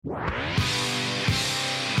Hello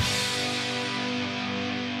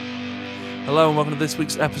and welcome to this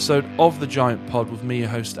week's episode of The Giant Pod with me, your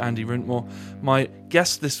host, Andy Rintmore. My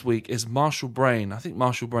guest this week is Marshall Brain. I think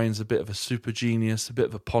Marshall Brain's a bit of a super genius, a bit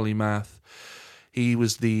of a polymath. He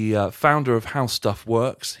was the founder of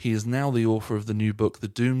HowStuffWorks. He is now the author of the new book, The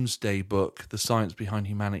Doomsday Book, The Science Behind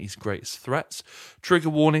Humanity's Greatest Threats. Trigger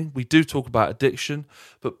warning, we do talk about addiction,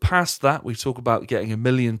 but past that, we talk about getting 1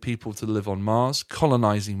 million people to live on Mars,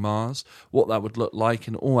 colonizing Mars, what that would look like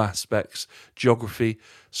in all aspects, geography,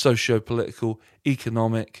 socio-political,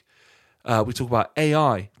 economic. We talk about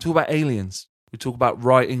AI, we talk about aliens. We talk about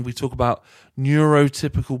writing, we talk about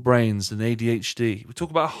neurotypical brains and ADHD. We talk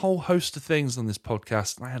about a whole host of things on this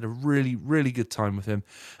podcast, and I had a really, really good time with him.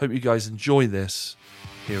 Hope you guys enjoy this.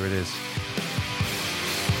 Here it is.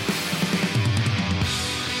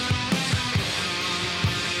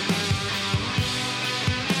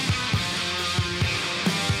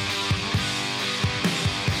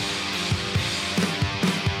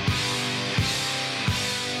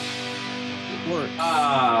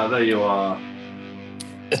 There you are.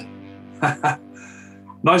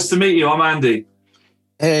 Nice to meet you. I'm Andy.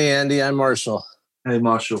 Hey, Andy. I'm Marshall. Hey,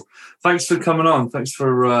 Marshall. Thanks for coming on. Thanks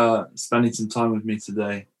for spending some time with me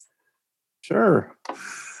today. Sure.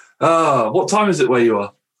 What time is it where you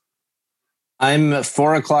are? I'm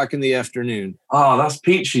 4:00 in the afternoon. Oh, that's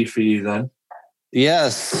peachy for you then.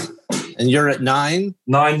 Yes. And you're at 9?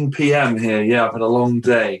 9 p.m. here. Yeah, I've had a long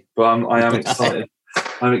day, but I am excited.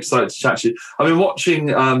 I'm excited to chat to you. I've been watching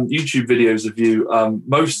YouTube videos of you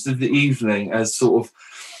most of the evening as sort of,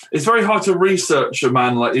 it's very hard to research a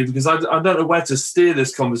man like you because I don't know where to steer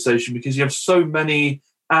this conversation because you have so many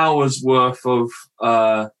hours worth of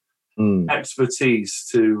expertise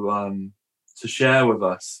to share with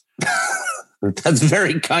us. That's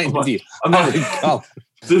very kind of you. I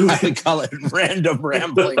would call it random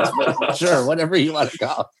ramblings, but sure, whatever you want to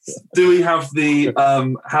call it. Do we have the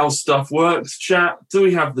How Stuff Works chat? Do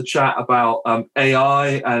we have the chat about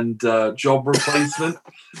AI and job replacement?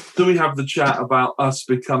 Do we have the chat about us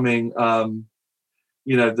becoming,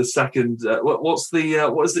 the second? What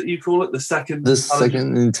is it you call it? The second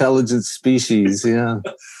intelligent species. Yeah.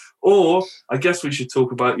 Or I guess we should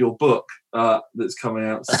talk about your book that's coming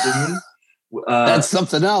out soon. That's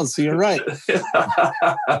something else. You're right.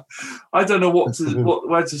 I don't know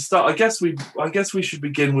where to start. I guess we should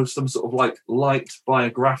begin with some sort of like light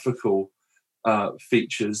biographical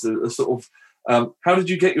features. A sort of how did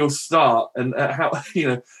you get your start, and how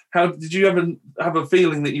did you ever have a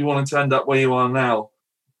feeling that you wanted to end up where you are now?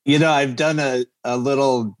 I've done a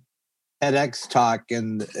little TEDx talk,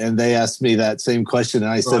 and they asked me that same question,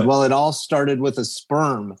 and I said, well, it all started with a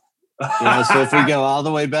sperm. So if we go all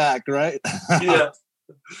the way back, right? Yeah.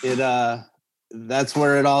 That's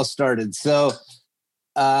where it all started. So,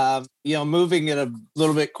 moving at a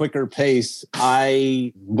little bit quicker pace,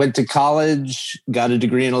 I went to college, got a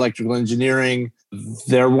degree in electrical engineering.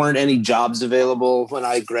 There weren't any jobs available when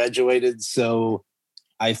I graduated, so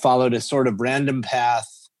I followed a sort of random path,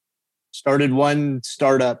 started one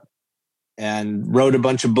startup, and wrote a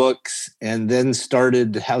bunch of books, and then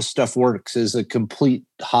started HowStuffWorks as a complete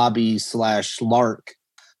hobby / lark.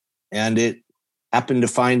 And it happened to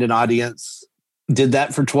find an audience. Did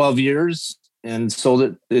that for 12 years and sold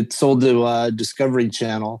it. It sold to Discovery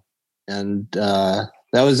Channel. And that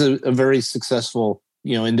was a very successful,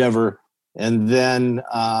 endeavor. And then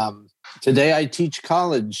today I teach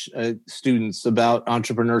college students about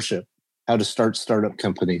entrepreneurship, how to start startup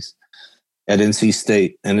companies at NC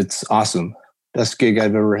State, and it's awesome. Best gig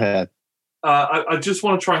I've ever had. I just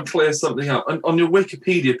want to try and clear something up. On your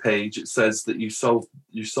Wikipedia page, it says that you sold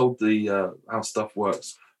the How Stuff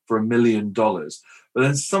Works for $1 million, but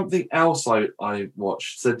then something else I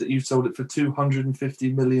watched said that you sold it for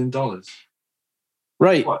 $250 million.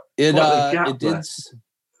 Right. It did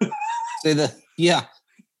say that. Yeah.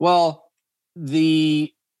 Well,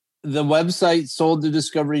 the website sold to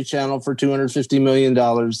Discovery Channel for $250 million.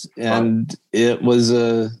 And it was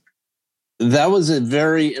that was a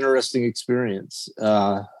very interesting experience.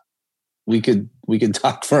 We could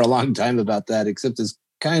talk for a long time about that, except it's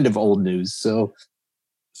kind of old news. So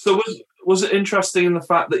was it interesting in the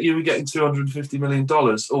fact that you were getting $250 million,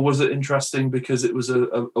 or was it interesting because it was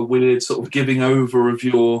a weird sort of giving over of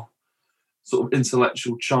your sort of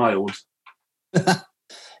intellectual child?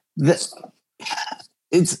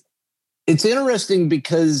 It's interesting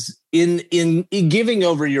because in giving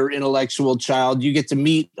over your intellectual child, you get to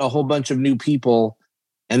meet a whole bunch of new people,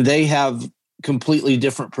 and they have completely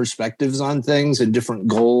different perspectives on things and different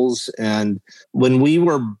goals. And when we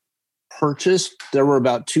were purchased, there were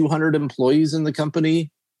about 200 employees in the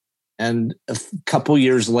company, And couple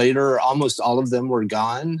years later, almost all of them were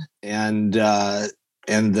gone, and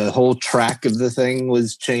the whole track of the thing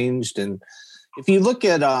was changed. And if you look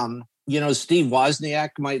at, Steve Wozniak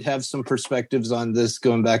might have some perspectives on this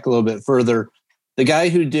going back a little bit further. The guy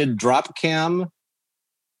who did Dropcam,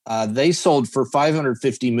 they sold for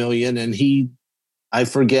 $550 million, and I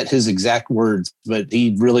forget his exact words, but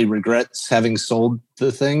he really regrets having sold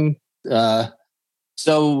the thing.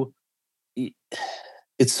 So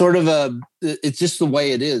it's sort of it's just the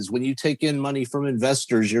way it is. When you take in money from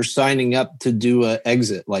investors, you're signing up to do an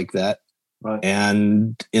exit like that. Right.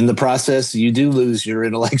 And in the process, you do lose your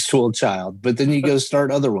intellectual child, but then you go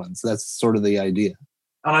start other ones. That's sort of the idea.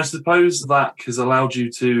 And I suppose that has allowed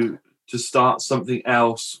you to start something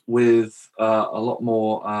else with a lot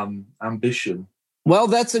more ambition. Well,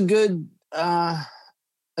 that's a good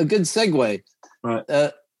segue. Right.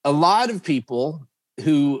 A lot of people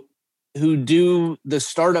who do the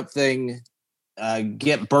startup thing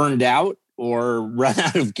get burned out or run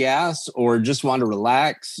out of gas or just want to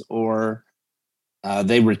relax or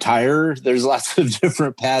they retire. There's lots of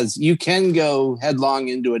different paths. You can go headlong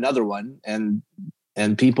into another one, and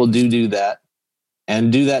people do that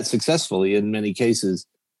and do that successfully in many cases.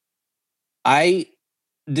 I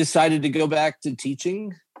decided to go back to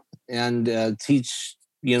teaching and teach,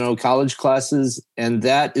 college classes, and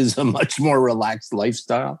that is a much more relaxed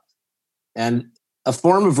lifestyle and a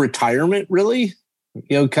form of retirement, really,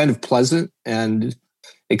 kind of pleasant and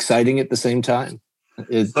exciting at the same time.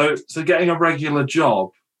 So getting a regular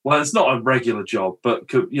job, well, it's not a regular job, but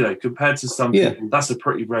compared to some people, that's a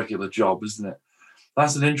pretty regular job, isn't it?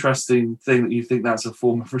 That's an interesting thing that you think that's a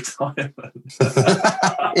form of retirement.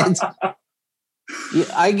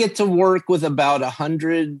 I get to work with about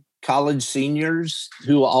 100 college seniors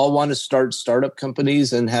who all want to start startup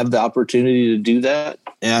companies and have the opportunity to do that.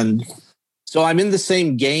 And so I'm in the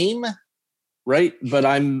same game, right? But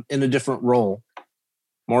I'm in a different role,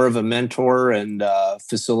 more of a mentor and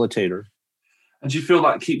facilitator. And do you feel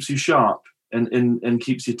that keeps you sharp and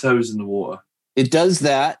keeps your toes in the water? It does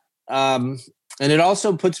that. And it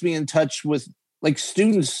also puts me in touch with,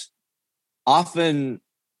 students often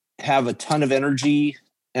have a ton of energy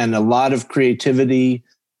and a lot of creativity,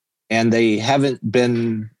 and they haven't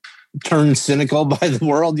been turned cynical by the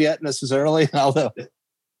world yet necessarily. Although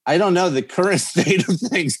I don't know, the current state of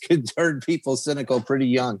things could turn people cynical pretty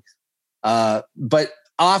young. But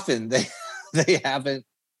often they haven't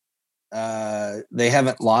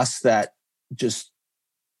lost that just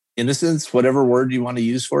innocence, whatever word you want to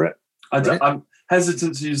use for it. I'm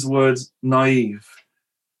hesitant to use the word naive.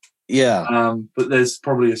 Yeah. But there's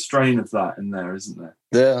probably a strain of that in there, isn't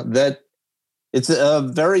there? That it's a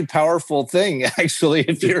very powerful thing, actually.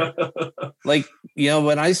 If you're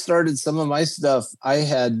when I started some of my stuff, I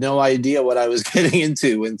had no idea what I was getting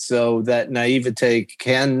into. And so that naivete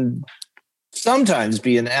can sometimes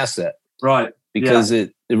be an asset. Right. Because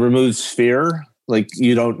it removes fear.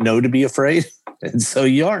 You don't know to be afraid. And so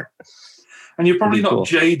you aren't. And you're probably not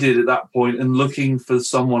jaded at that point and looking for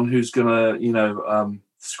someone who's going to,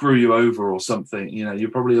 screw you over or something.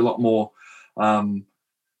 You're probably a lot more going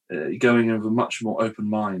in with a much more open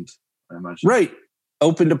mind, I imagine. Right.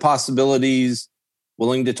 Open to possibilities,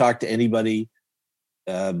 willing to talk to anybody,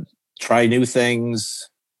 try new things.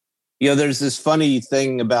 There's this funny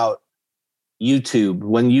thing about YouTube.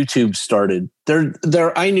 When YouTube started,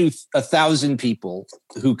 I knew 1,000 people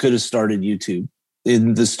who could have started YouTube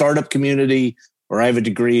in the startup community, or I have a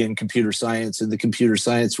degree in computer science in the computer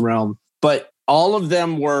science realm. But all of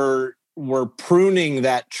them were pruning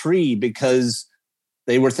that tree because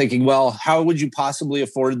they were thinking, well, how would you possibly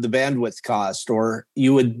afford the bandwidth cost? Or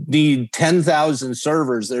you would need 10,000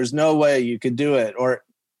 servers. There's no way you could do it. Or,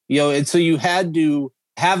 and so you had to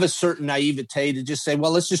have a certain naivete to just say,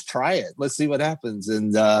 well, let's just try it. Let's see what happens.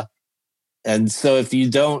 And so if you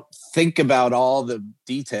don't think about all the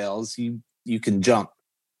details, you can jump.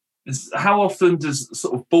 How often does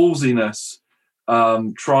sort of ballsiness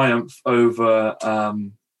triumph over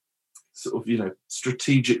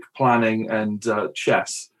strategic planning and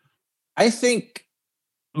chess? I think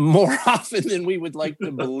more often than we would like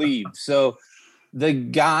to believe. So the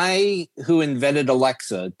guy who invented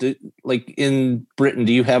Alexa, in Britain,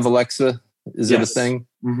 do you have Alexa? Is it a thing?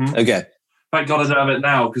 Mm-hmm. Okay. Thank God I don't have it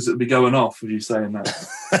now, because it'd be going off with you saying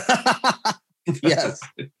that. Yes.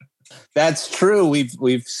 That's true.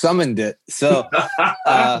 We've summoned it. So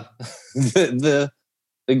the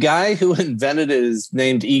guy who invented it is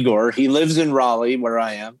named Igor. He lives in Raleigh, where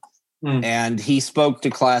I am, and he spoke to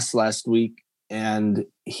class last week, and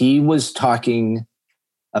he was talking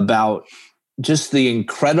about just the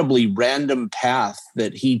incredibly random path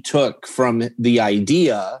that he took from the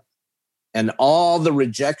idea and all the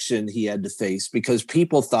rejection he had to face because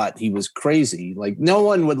people thought he was crazy. Like, no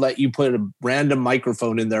one would let you put a random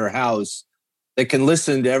microphone in their house that can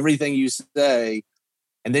listen to everything you say,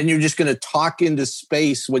 and then you're just going to talk into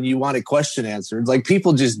space when you want a question answered. Like,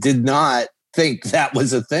 people just did not think that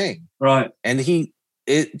was a thing. Right. And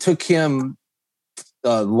it took him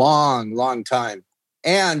a long, long time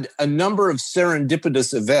and a number of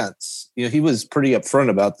serendipitous events. You know, he was pretty upfront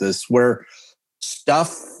about this, where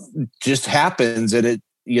stuff just happens and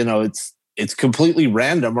it's completely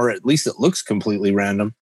random, or at least it looks completely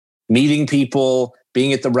random. Meeting people,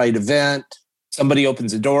 being at the right event, somebody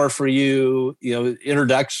opens a door for you,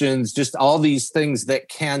 introductions, just all these things that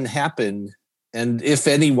can happen. And if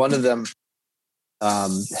any one of them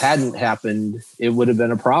hadn't happened, it would have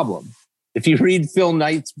been a problem. If you read Phil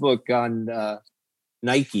Knight's book on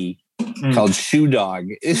Nike called Shoe Dog,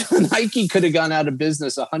 Nike could have gone out of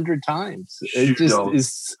business 100 times.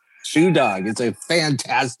 Shoe Dog. It's a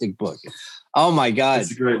fantastic book. Oh my God.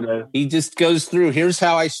 It's a great name. He just goes through, here's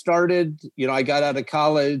how I started. I got out of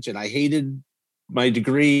college and I hated my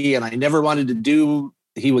degree and I never wanted to do,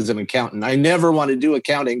 he was an accountant. I never wanted to do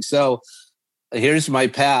accounting. So here's my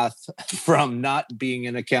path from not being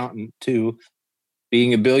an accountant to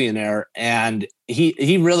being a billionaire. And he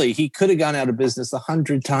could have gone out of business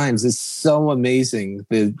 100 times. It's so amazing.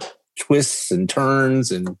 The twists and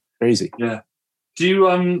turns and crazy. Yeah.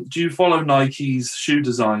 Do you follow Nike's shoe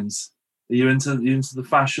designs? Are you into the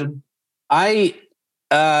fashion? I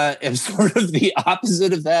am sort of the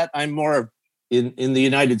opposite of that. I'm more in the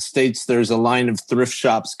United States. There's a line of thrift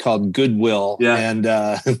shops called Goodwill, and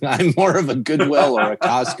I'm more of a Goodwill or a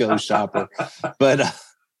Costco shopper.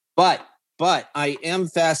 But I am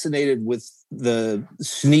fascinated with the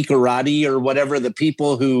sneakerati or whatever, the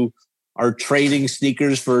people who are trading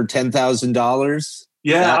sneakers for $10,000.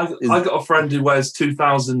 Yeah, I got a friend who wears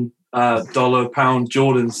 $2,000 pound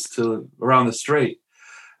Jordans around the street,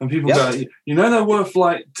 and people go, they're worth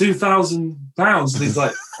like £2,000, and he's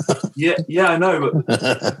like, yeah, I know,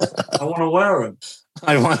 but I want to wear them.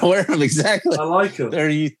 I want to wear them, exactly. I like them. They're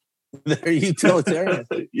utilitarian.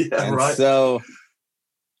 Yeah, and right. So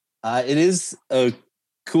it is a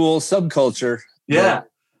cool subculture. Yeah,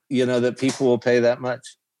 that people will pay that much.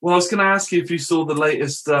 Well, I was going to ask you if you saw the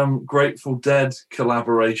latest Grateful Dead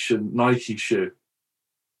collaboration Nike shoe.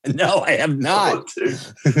 No, I have not. Oh,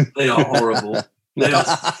 dude. They are horrible. They are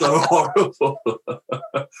so horrible.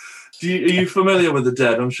 Are you familiar with the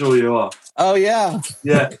Dead? I'm sure you are. Oh, yeah.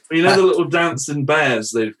 Yeah. The little dancing bears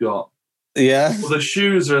they've got? Yeah. Well, the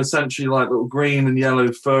shoes are essentially like little green and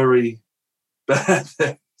yellow furry bear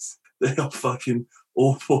things. They are fucking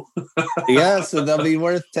awful. Yeah, so they'll be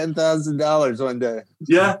worth $10,000 one day.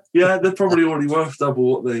 Yeah, they're probably already worth double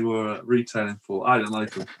what they were retailing for. I don't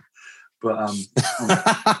like them, but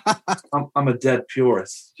I'm a Dead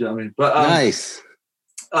purist. Do you know what I mean? But nice.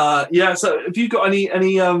 So have you got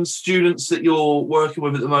any students that you're working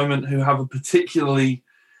with at the moment who have a particularly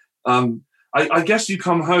I guess you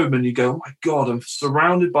come home and you go, oh my God, I'm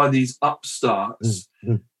surrounded by these upstarts.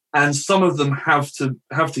 Mm-hmm. And some of them have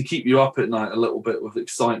to keep you up at night a little bit with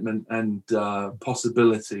excitement and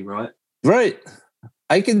possibility, right? Right.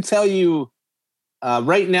 I can tell you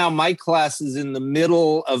right now, my class is in the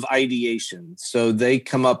middle of ideation. So they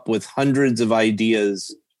come up with hundreds of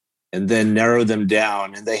ideas and then narrow them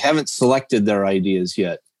down. And they haven't selected their ideas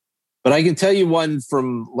yet. But I can tell you one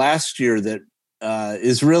from last year that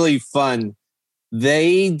is really fun.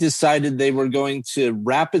 They decided they were going to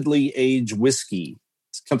rapidly age whiskey.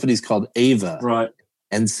 Company's called Ava. Right.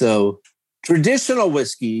 And so traditional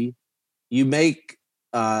whiskey, you make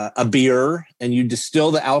a beer and you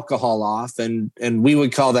distill the alcohol off, and we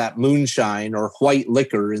would call that moonshine or white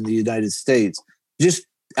liquor in the United States, just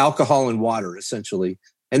alcohol and water essentially.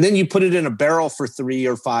 And then you put it in a barrel for 3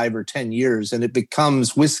 or 5 or 10 years and it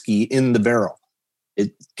becomes whiskey in the barrel.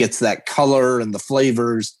 It gets that color and the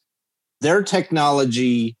flavors. Their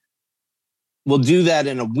technology will do that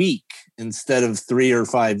in a week instead of 3 or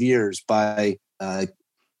 5 years by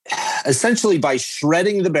essentially by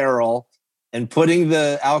shredding the barrel and putting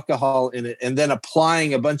the alcohol in it and then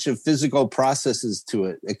applying a bunch of physical processes to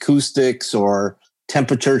it, acoustics or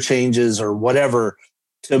temperature changes or whatever,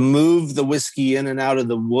 to move the whiskey in and out of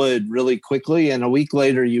the wood really quickly. And a week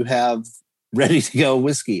later, you have ready to go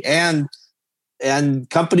whiskey. And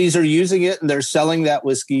companies are using it and they're selling that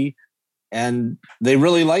whiskey. And they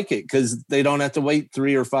really like it because they don't have to wait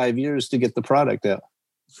 3 or 5 years to get the product out.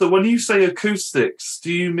 So when you say acoustics,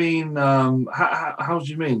 do you mean, how do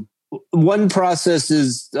you mean? one process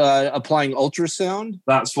is applying ultrasound.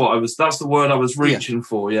 That's the word I was reaching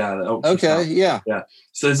for. Yeah. Okay. Yeah. Yeah.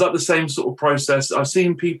 So is that the same sort of process? I've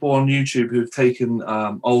seen people on YouTube who've taken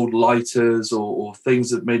old lighters or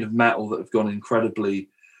things that made of metal that have gone incredibly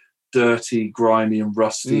dirty, grimy, and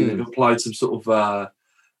rusty. They've applied some sort of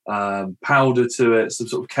powder to it, some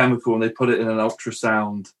sort of chemical, and they put it in an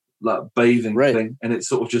ultrasound like bathing thing, and it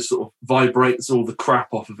sort of vibrates all the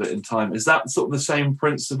crap off of it in time. Is that sort of the same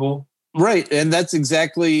principle? Right, and that's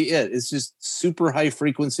exactly it. It's just super high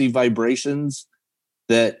frequency vibrations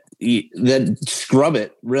that scrub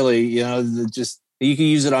it. Really, you can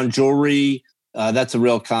use it on jewelry. That's a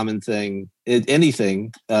real common thing.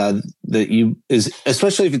 Anything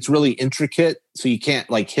especially if it's really intricate, so you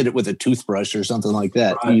can't like hit it with a toothbrush or something like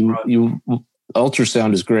that.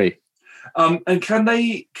 Ultrasound is great. And can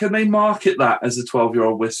they market that as a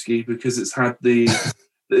 12-year-old whiskey because it's had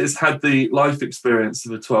the life experience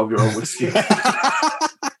of a 12-year-old whiskey?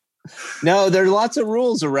 No, there are lots of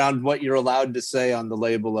rules around what you're allowed to say on the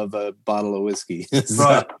label of a bottle of whiskey.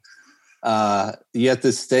 Right. You have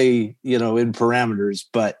to stay, in parameters,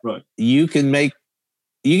 but you can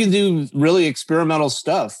do really experimental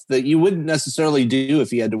stuff that you wouldn't necessarily do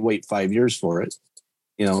if you had to wait 5 years for it.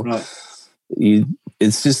 Right.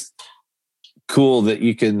 It's just cool that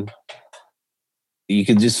you can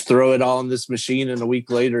just throw it all in this machine, and a week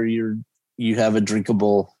later you have a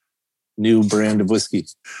drinkable new brand of whiskey.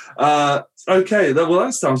 Okay,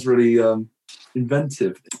 that sounds really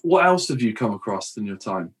inventive. What else have you come across in your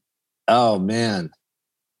time? Oh man,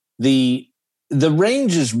 the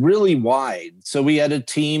range is really wide. So we had a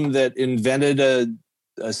team that invented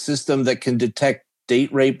a system that can detect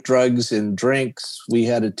date rape drugs in drinks. We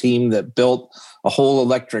had a team that built a whole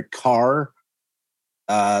electric car.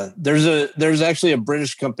 There's actually a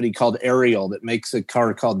British company called Ariel that makes a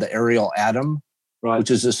car called the Ariel Atom,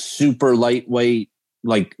 which is a super lightweight,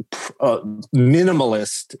 like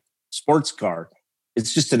minimalist sports car.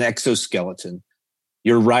 It's just an exoskeleton.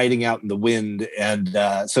 You're riding out in the wind, and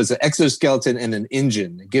so it's an exoskeleton and an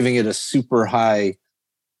engine, giving it a super high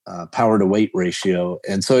power to weight ratio,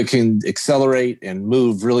 and so it can accelerate and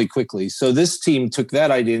move really quickly. So this team took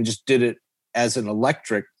that idea and just did it as an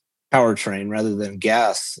electric powertrain rather than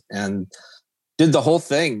gas, and did the whole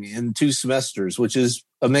thing in 2 semesters, which is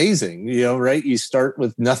amazing. Right? You start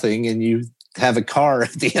with nothing and you have a car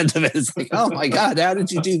at the end of it. It's like, oh my God, how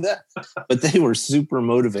did you do that? But they were super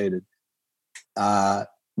motivated.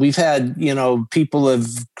 We've had, people have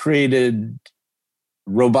created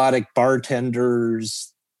robotic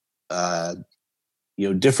bartenders,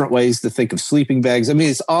 different ways to think of sleeping bags. I mean,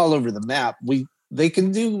 it's all over the map. They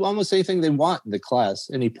can do almost anything they want in the class,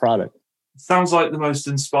 any product. Sounds like the most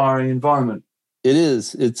inspiring environment. It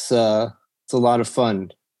is. It's a lot of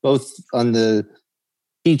fun, both on the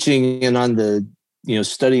teaching and on the,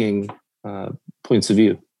 studying points of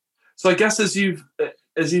view. So I guess as you've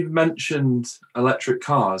mentioned electric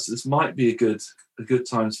cars, this might be a good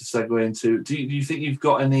time to segue into. Do you think you've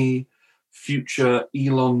got any future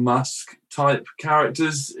Elon Musk type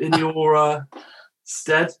characters in your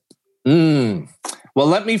stead? Well,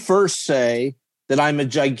 let me first say that I'm a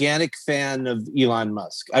gigantic fan of Elon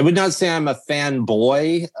Musk. I would not say I'm a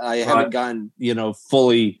fanboy. I haven't gone,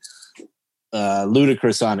 fully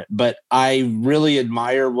ludicrous on it, but I really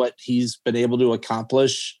admire what he's been able to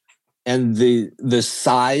accomplish and the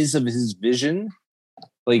size of his vision.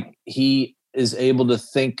 Like, he is able to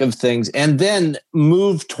think of things and then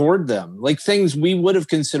move toward them. Like, things we would have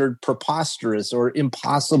considered preposterous or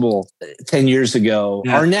impossible 10 years ago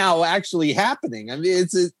are now actually happening. I mean,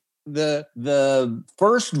 the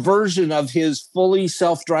first version of his fully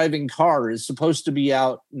self-driving car is supposed to be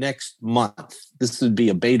out next month. This would be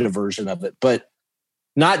a beta version of it, but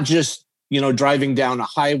not just, driving down a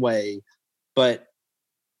highway, but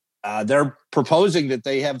they're proposing that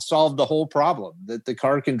they have solved the whole problem, that the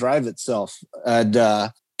car can drive itself. And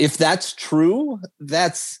if that's true,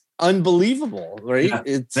 that's unbelievable, right? Yeah.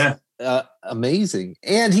 It's amazing.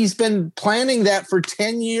 And he's been planning that for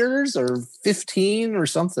 10 years or 15 or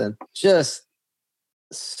something. Just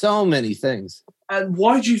so many things. And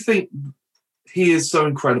why do you think he is so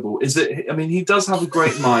incredible? Is it, I mean, he does have a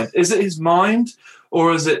great mind. Is it his mind,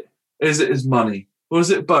 or is it his money? Or is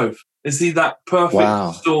it both? Is he that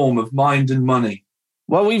perfect storm of mind and money?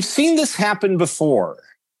 Well, we've seen this happen before,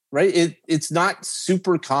 right? It's not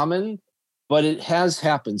super common, but it has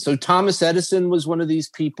happened. So Thomas Edison was one of these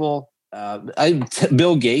people.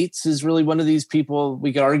 Bill Gates is really one of these people.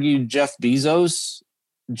 We could argue Jeff Bezos,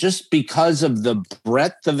 just because of the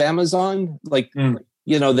breadth of Amazon. Like,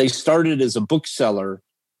 they started as a bookseller,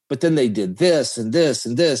 but then they did this and this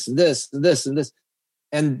and this and this and this and this.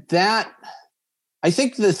 And that, I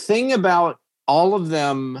think the thing about all of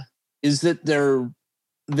them is that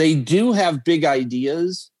they do have big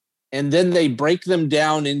ideas, and then they break them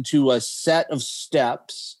down into a set of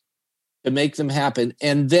steps to make them happen.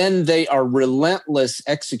 And then they are relentless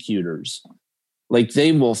executors. Like,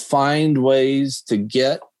 they will find ways to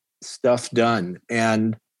get stuff done.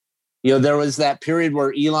 And, there was that period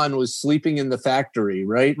where Elon was sleeping in the factory,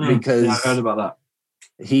 right? Because I heard about that.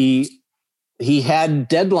 He had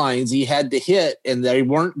deadlines he had to hit, and they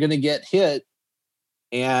weren't going to get hit.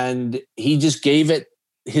 And he just gave it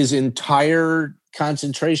his entire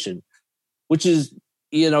concentration, which is,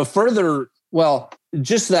 further, well,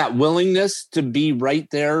 just that willingness to be right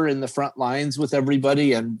there in the front lines with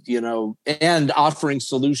everybody, and, and offering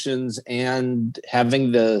solutions and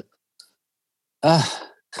having the,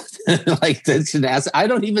 like, that's an ask. I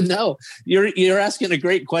don't even know. You're asking a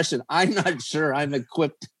great question. I'm not sure I'm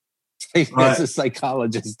equipped as a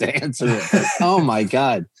psychologist to answer it. But, oh my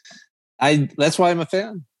God. That's why I'm a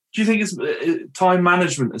fan. Do you think it's time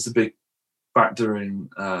management is a big factor in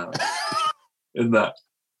that?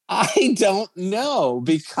 I don't know,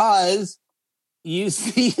 because you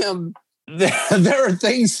see him. There are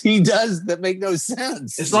things he does that make no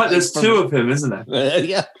sense. It's like there's two of him, isn't it?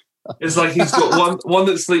 Yeah. It's like he's got one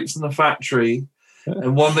that sleeps in the factory,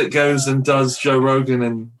 and one that goes and does Joe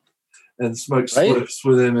Rogan and smokes spliffs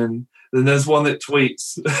with him, and then there's one that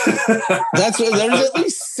tweets. There's at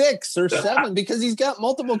least 6 or 7, because he's got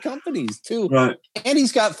multiple companies too. Right. And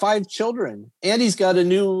he's got 5 children, and he's got a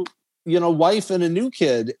new, wife and a new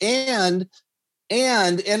kid. And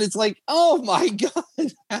it's like, oh my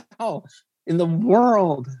God, how in the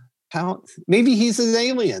world? How? Maybe he's an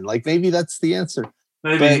alien. Like, maybe that's the answer.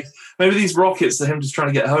 Maybe these rockets are him just trying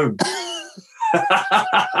to get home.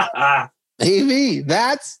 Maybe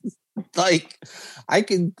that's, like, I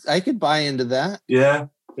could buy into that. Yeah,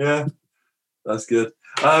 that's good.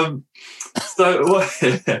 So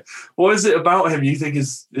what is it about him you think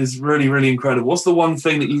is really, really incredible? What's the one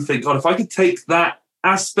thing that you think, God, if I could take that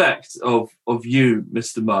aspect of you,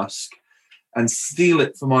 Mr. Musk, and steal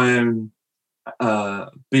it for my own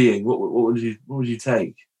being, what would you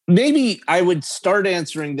take? Maybe I would start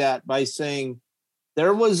answering that by saying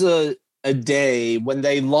there was a day when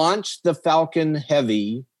they launched the Falcon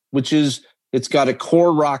Heavy, which is, it's got a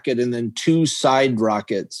core rocket and then 2 side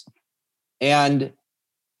rockets. And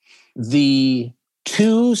the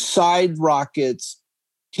 2 side rockets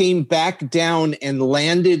came back down and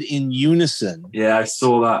landed in unison. Yeah, I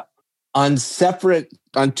saw that. On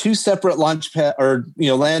 2 separate launch pad or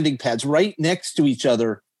landing pads right next to each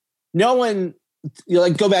other. No one,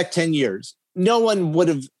 go back 10 years. No one would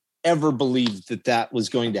have ever believed that was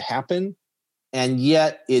going to happen. And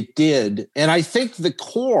yet it did. And I think the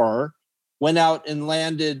core went out and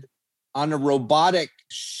landed on a robotic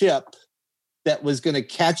ship that was going to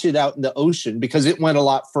catch it out in the ocean, because it went a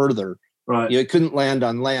lot further. Right. It couldn't land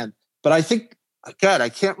on land. But I think, God, I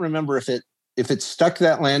can't remember if it stuck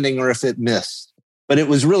that landing or if it missed. But it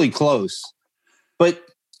was really close. But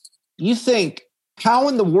you think, how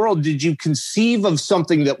in the world did you conceive of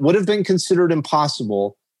something that would have been considered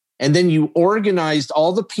impossible, and then you organized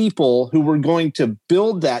all the people who were going to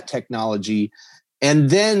build that technology,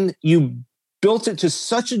 and then you built it to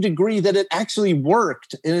such a degree that it actually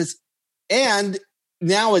worked, and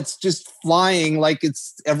now it's just flying like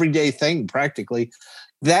it's everyday thing practically.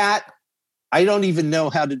 That, I don't even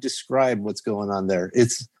know how to describe what's going on there.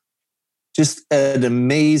 It's just an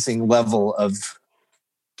amazing level of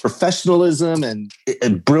professionalism and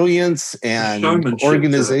brilliance and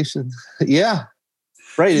organization. Yeah,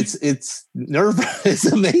 right. It's it's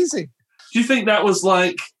amazing. Do you think that was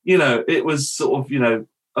like, it was sort of,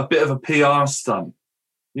 a bit of a PR stunt?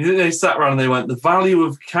 You think they sat around and they went, the value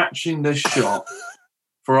of catching this shot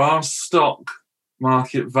for our stock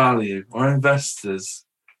market value, our investors,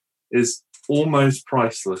 is almost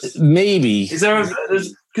priceless? Maybe. Is there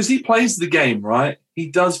because he plays the game, right? He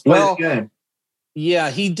does play the game. Yeah,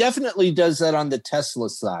 he definitely does that on the Tesla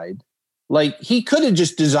side. Like, he could have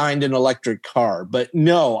just designed an electric car, but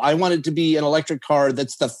no, I want it to be an electric car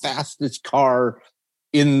that's the fastest car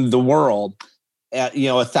in the world.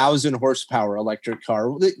 1,000 horsepower electric car.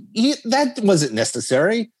 That wasn't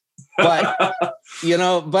necessary, but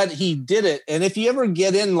but he did it. And if you ever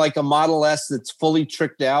get in like a Model S that's fully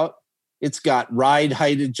tricked out, it's got ride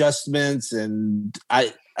height adjustments, and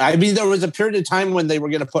I mean, there was a period of time when they were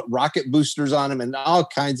going to put rocket boosters on them and all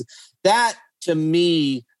kinds of that. To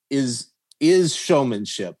me, is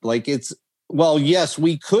showmanship. Like, it's, well, yes,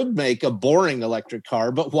 we could make a boring electric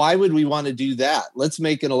car, but why would we want to do that? Let's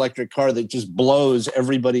make an electric car that just blows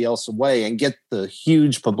everybody else away and get the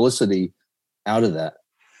huge publicity out of that.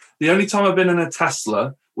 The only time I've been in a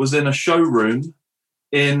Tesla was in a showroom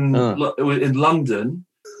in London.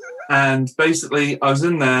 And basically, I was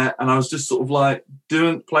in there, and I was just sort of like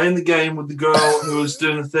playing the game with the girl who was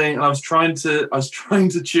doing the thing, and I was trying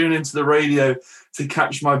to tune into the radio to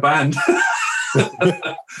catch my band.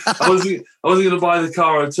 I wasn't going to buy the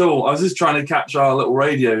car at all. I was just trying to catch our little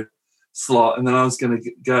radio slot, and then I was going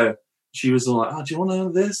to go. She was all like, "Oh, do you want to know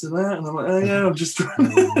this and that?" And I'm like, "Oh yeah, I'm just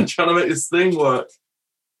trying to make this thing work."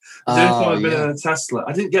 The only time I've been in a Tesla,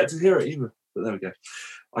 I didn't get to hear it either. But there we go.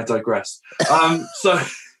 I digress. So.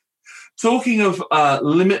 Talking of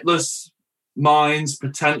limitless minds,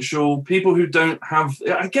 potential, people who don't have,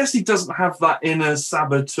 I guess he doesn't have that inner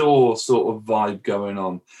saboteur sort of vibe going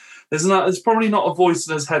on. There's probably not a voice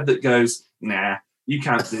in his head that goes, nah, you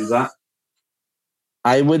can't do that.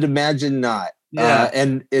 I would imagine not. Yeah.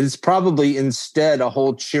 And it's probably instead a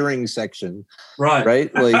whole cheering section. Right.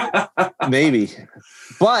 Right? Like, maybe.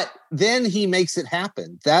 But then he makes it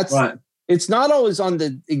happen. That's right. It's not always on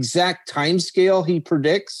the exact time scale he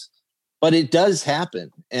predicts, but it does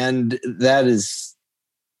happen, and that is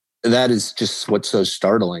just what's so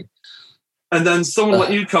startling. And then someone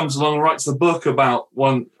like you comes along and writes a book about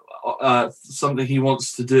something he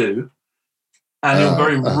wants to do, and you're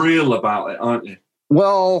very real about it, aren't you?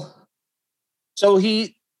 Well, so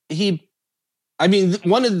I mean,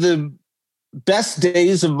 one of the best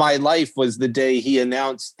days of my life was the day he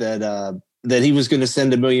announced that he was going to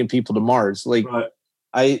send 1 million people to Mars. Like,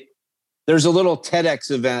 right. There's a little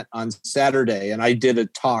TEDx event on Saturday, and I did a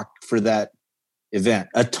talk for that event.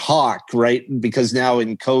 A talk, right? Because now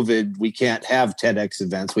in COVID, we can't have TEDx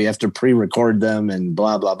events. We have to pre-record them and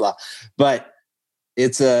blah, blah, blah. But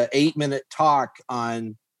it's a 8-minute talk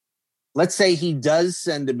on, let's say he does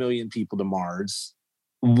send 1 million people to Mars.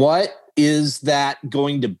 What is that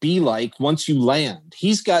going to be like once you land?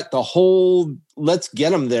 He's got the whole let's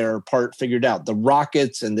get them there part figured out. The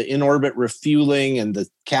rockets and the in-orbit refueling and the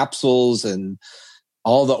capsules and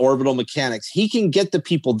all the orbital mechanics. He can get the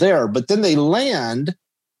people there, but then they land,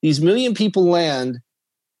 these 1 million people land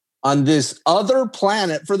on this other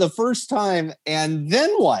planet for the first time. And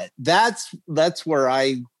then what? That's where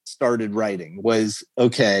I started writing was,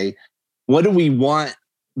 okay, what do we want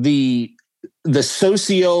the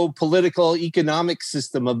socio-political economic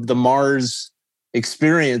system of the Mars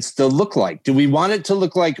experience to look like? Do we want it to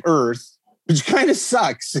look like Earth, which kind of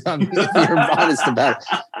sucks, if you're honest about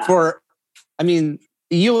it.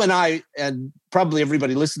 You and I, and probably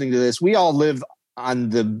everybody listening to this, we all live on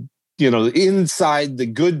the, inside the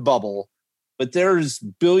good bubble, but there's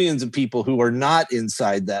billions of people who are not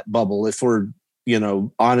inside that bubble, if we're,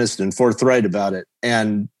 honest and forthright about it.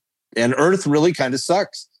 And Earth really kind of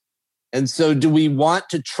sucks. And so do we want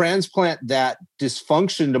to transplant that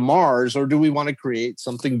dysfunction to Mars, or do we want to create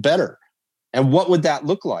something better? And what would that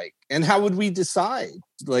look like? And how would we decide,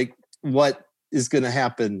 like, what is going to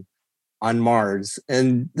happen on Mars?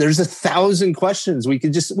 And there's 1,000 questions. We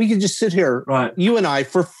could just sit here, right, you and I,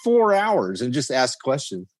 for 4 hours and just ask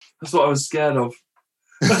questions. That's what I was scared of.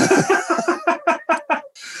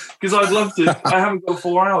 Because I'd love to. I haven't got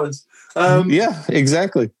 4 hours. Yeah,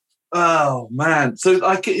 exactly. Oh, man. So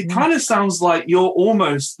it kind of sounds like you're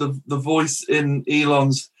almost the voice in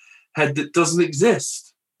Elon's head that doesn't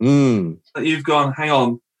exist. That you've gone, hang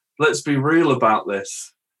on, let's be real about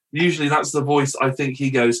this. Usually that's the voice I think he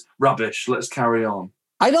goes, rubbish, let's carry on.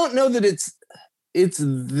 I don't know that it's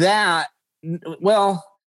that. Well,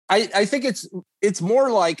 I think it's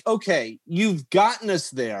more like, okay, you've gotten us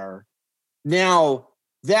there. Now,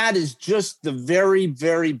 that is just the very,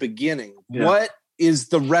 very beginning. Yeah. What is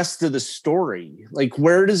the rest of the story? Like,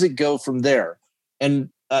 where does it go from there? And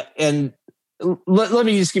let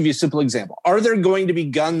me just give you a simple example. Are there going to be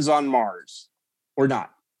guns on Mars or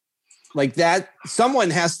not? Like that,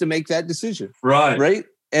 someone has to make that decision. Right.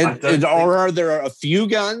 And or are there a few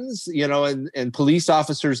guns, and police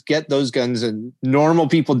officers get those guns and normal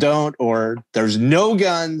people don't, or there's no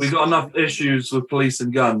guns? We've got enough issues with police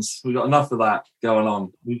and guns. We've got enough of that going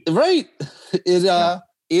on. Right.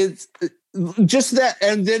 It's just that.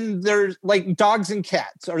 And then there's like dogs and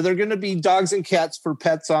cats. Are there going to be dogs and cats for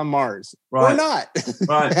pets on Mars? Right. Or not?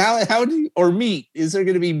 Right. How do you, or meat? Is there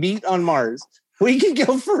going to be meat on Mars? We can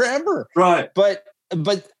go forever. Right. But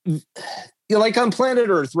like on planet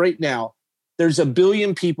Earth right now, there's 1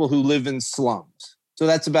 billion people who live in slums. So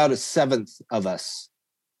that's about 1/7 of us.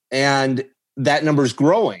 And that number's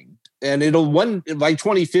growing. And by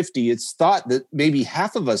 2050, it's thought that maybe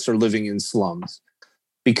half of us are living in slums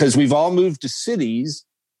because we've all moved to cities,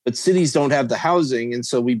 but cities don't have the housing. And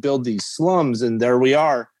so we build these slums, and there we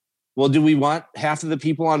are. Well, do we want half of the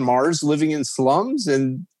people on Mars living in slums?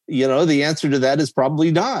 And The answer to that is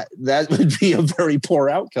probably not. That would be a very poor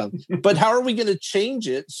outcome. But how are we going to change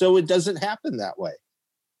it so it doesn't happen that way?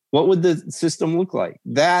 What would the system look like?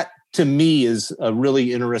 That, to me, is a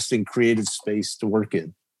really interesting creative space to work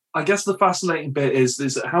in. I guess the fascinating bit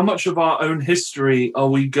is how much of our own history are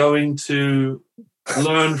we going to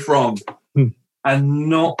learn from and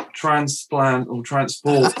not transplant or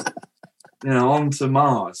transport, onto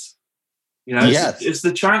Mars? It's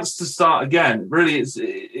the chance to start again. Really, it's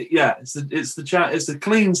a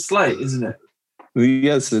clean slate, isn't it?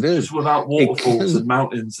 Yes, it is. Just without waterfalls and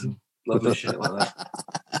mountains and lovely shit like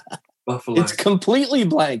that. Buffalo. It's completely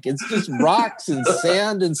blank. It's just rocks and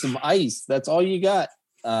sand and some ice. That's all you got.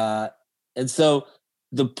 And so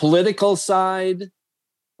the political side,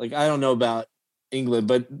 like, I don't know about England,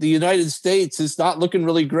 but the United States is not looking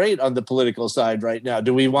really great on the political side right now.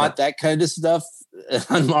 Do we want that kind of stuff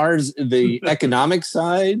on Mars? The economic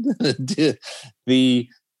side,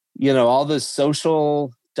 all the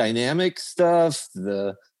social dynamic stuff,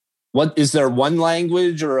 what is there, one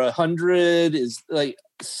language or 100? Is like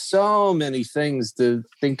so many things to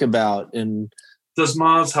think about. And does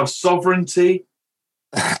Mars have sovereignty?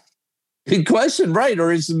 Good question, right?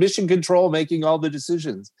 Or is mission control making all the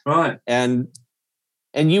decisions? Right. And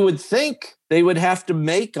you would think they would have to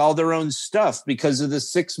make all their own stuff because of the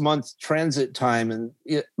 6-month transit time.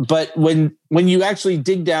 But when you actually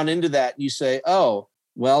dig down into that, you say, oh,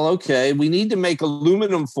 well, okay, we need to make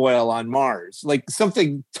aluminum foil on Mars, like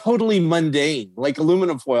something totally mundane, like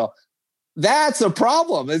aluminum foil. That's a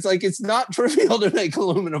problem. It's like, it's not trivial to make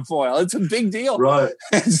aluminum foil. It's a big deal. Right.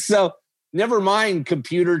 And so never mind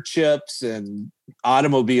computer chips and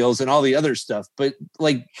automobiles and all the other stuff, but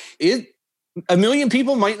like 1 million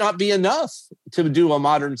people might not be enough to do a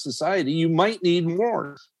modern society. You might need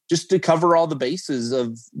more just to cover all the bases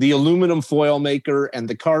of the aluminum foil maker and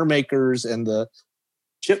the car makers and the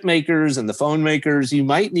chip makers and the phone makers. You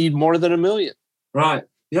might need more than 1 million. Right.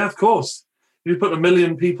 Yeah, of course. If you put 1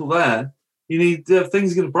 million people there, you need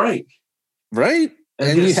things are going to break. Right.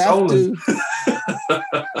 And you have stolen. to,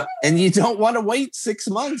 and you don't want to wait 6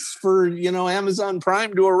 months for, Amazon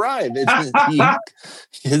Prime to arrive.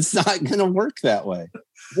 It's not going to work that way.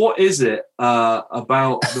 What is it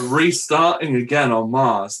about the restarting again on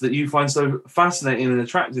Mars that you find so fascinating and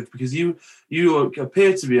attractive? Because you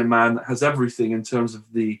appear to be a man that has everything in terms of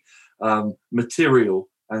the material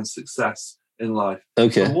and success in life.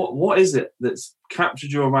 Okay. So what is it that's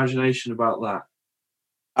captured your imagination about that?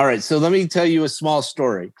 All right. So let me tell you a small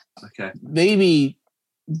story. Okay. Maybe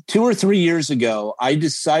 2 or 3 years ago, I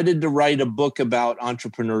decided to write a book about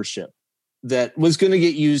entrepreneurship that was going to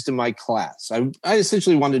get used in my class. I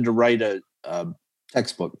essentially wanted to write a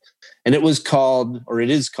textbook, and it is called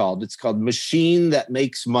Machine That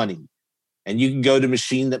Makes Money. And you can go to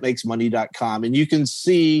machinethatmakesmoney.com and you can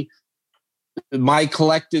see my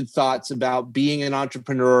collected thoughts about being an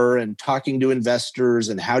entrepreneur and talking to investors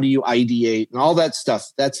and how do you ideate and all that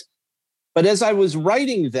stuff. But as I was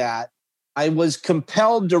writing that, I was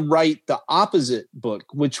compelled to write the opposite book,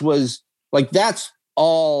 which was like, that's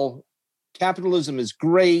all. Capitalism is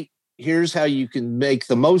great. Here's how you can make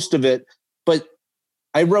the most of it. But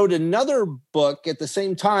I wrote another book at the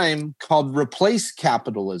same time called Replace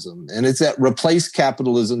Capitalism, and it's at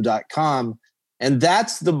replacecapitalism.com. And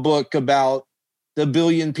that's the book about the 1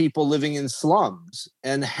 billion people living in slums.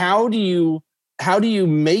 And how do you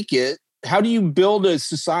make it? How do you build a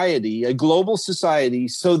society, a global society,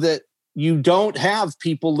 so that you don't have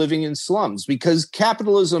people living in slums? Because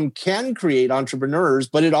capitalism can create entrepreneurs,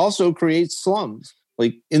 but it also creates slums.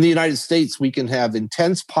 Like in the United States, we can have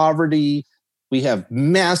intense poverty. We have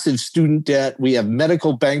massive student debt. We have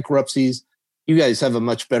medical bankruptcies. You guys have a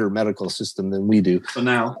much better medical system than we do. For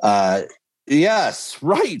now. Yes,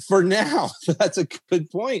 right. For now. That's a good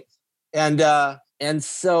point. And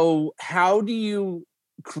so how do you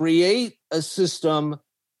create a system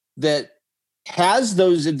that has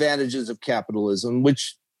those advantages of capitalism,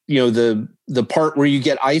 which, the part where you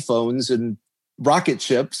get iPhones and rocket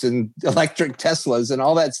ships and electric Teslas and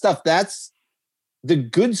all that stuff, that's the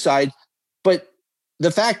good side. But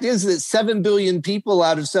the fact is that 7 billion people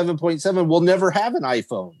out of 7.7 will never have an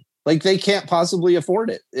iPhone. Like, they can't possibly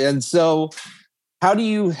afford it. And so how do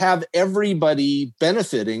you have everybody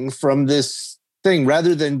benefiting from this thing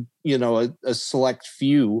rather than, a select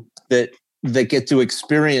few that get to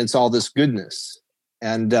experience all this goodness?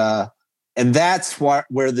 And that's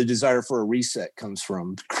where the desire for a reset comes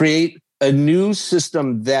from. Create a new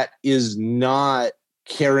system that is not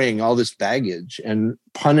carrying all this baggage and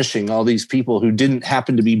punishing all these people who didn't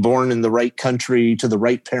happen to be born in the right country, to the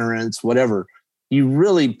right parents, whatever. You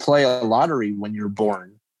really play a lottery when you're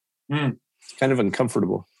born. It's kind of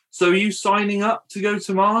uncomfortable. So are you signing up to go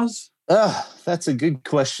to Mars? That's a good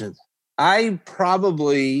question. I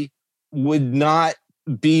probably would not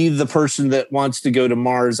be the person that wants to go to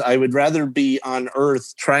Mars. I would rather be on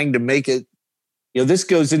Earth trying to make it. This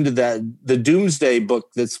goes into the Doomsday book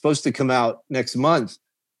that's supposed to come out next month.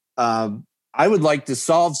 I would like to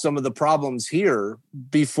solve some of the problems here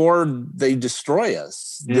before they destroy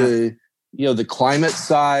us. Yeah. The climate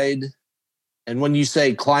side. And when you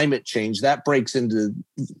say climate change, that breaks into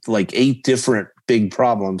like 8 different big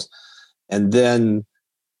problems. And then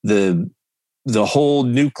the whole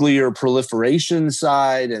nuclear proliferation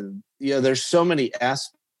side. And, there's so many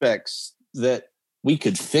aspects that we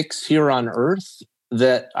could fix here on Earth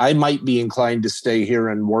that I might be inclined to stay here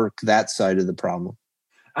and work that side of the problem.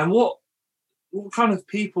 And what kind of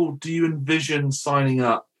people do you envision signing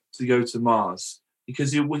up to go to Mars?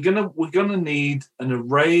 Because we're gonna need an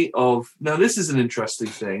array of. Now, this is an interesting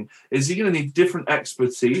thing. Is you're gonna need different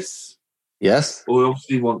expertise. Yes. We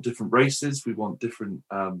obviously want different races. We want different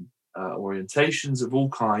orientations of all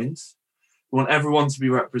kinds. We want everyone to be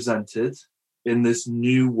represented in this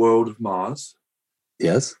new world of Mars.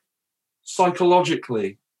 Yes.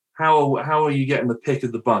 Psychologically, how are you getting the pick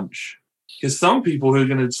of the bunch? Because some people who are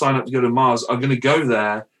going to sign up to go to Mars are going to go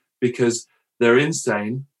there because they're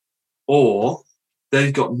insane, or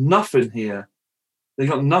they've got nothing here. They've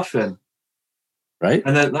got nothing. Right.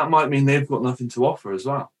 And then that might mean they've got nothing to offer as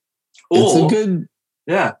well. It's a good...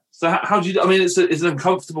 Yeah. So how do you... I mean, it's an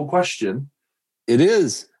uncomfortable question. It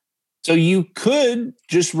is. So you could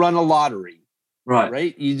just run a lottery.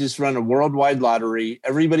 Right. You just run a worldwide lottery.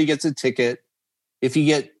 Everybody gets a ticket. If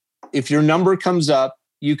your number comes up,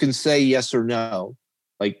 you can say yes or no.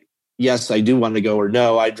 Like, yes, I do want to go, or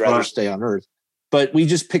no, I'd rather stay on Earth. But we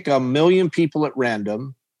just pick 1 million people at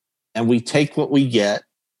random and we take what we get.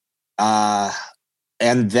 And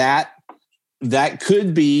that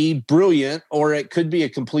could be brilliant, or it could be a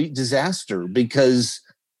complete disaster, because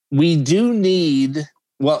we do need...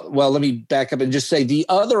 Well, let me back up and just say the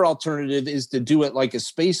other alternative is to do it like a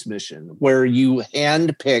space mission, where you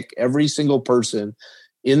hand pick every single person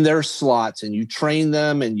in their slots and you train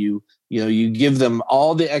them and you give them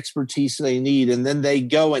all the expertise they need, and then they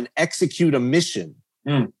go and execute a mission.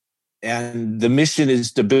 And the mission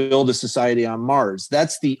is to build a society on Mars.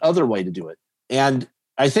 That's the other way to do it. And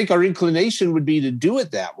I think our inclination would be to do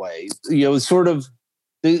it that way. Sort of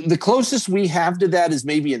the closest we have to that is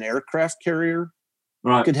maybe an aircraft carrier.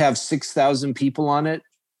 Right. Could have 6,000 people on it.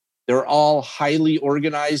 They're all highly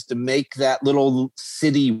organized to make that little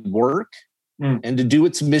city work and to do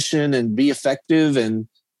its mission and be effective and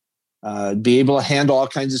be able to handle all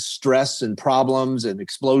kinds of stress and problems and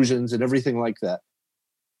explosions and everything like that.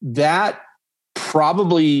 That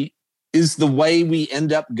probably is the way we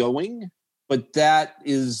end up going, but that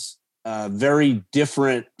is very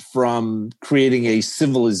different from creating a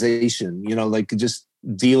civilization, like just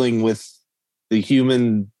dealing with the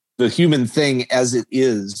human thing as it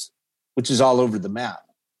is, which is all over the map.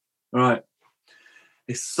 Right.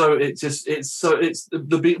 It's the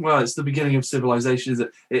beginning of civilization, is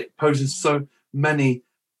it? It poses so many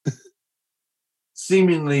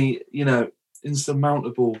seemingly,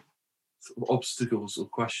 insurmountable obstacles or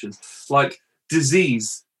questions, like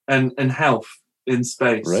disease and health in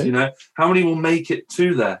space. Right. How many will make it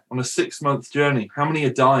to there on a 6-month journey? How many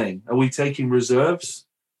are dying? Are we taking reserves?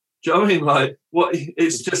 Do you know what I mean? Like, what?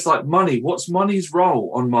 It's just like money. What's money's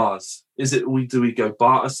role on Mars? Do we go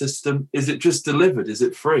barter system? Is it just delivered? Is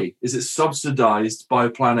it free? Is it subsidized by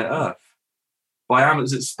planet Earth? By Amazon?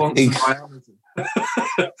 Is it sponsored by Amazon?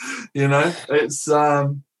 It's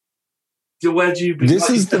where do you?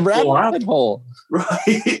 This is the rabbit hole,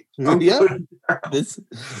 right? Yeah,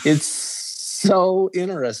 it's so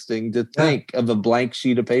interesting to think of a blank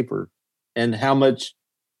sheet of paper and how much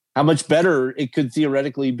better it could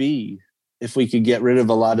theoretically be if we could get rid of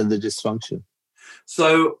a lot of the dysfunction.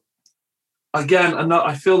 So, again,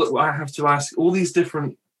 I feel that I have to ask all these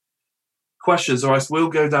different questions, or else we'll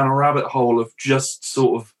go down a rabbit hole of just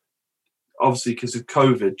sort of, obviously because of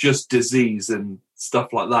COVID, just disease and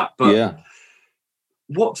stuff like that. But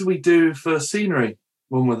what do we do for scenery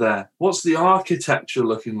when we're there? What's the architecture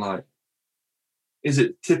looking like? Is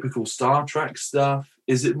it typical Star Trek stuff?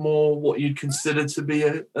 Is it more what you'd consider to be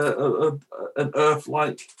an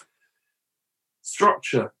Earth-like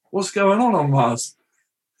structure? What's going on Mars?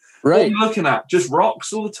 Right. What are you looking at? Just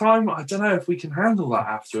rocks all the time? I don't know if we can handle that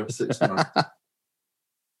after 6 months.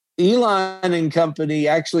 Elon and company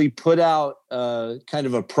actually put out kind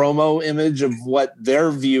of a promo image of what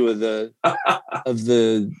their view of the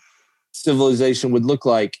civilization would look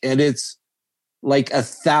like, and it's like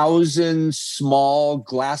 1,000 small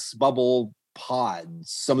glass bubble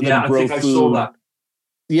pods. Some of them I grow think food. I saw that.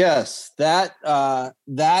 Yes, that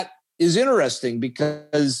is interesting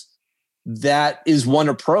because that is one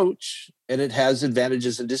approach, and it has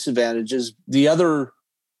advantages and disadvantages. The other,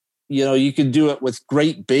 you can do it with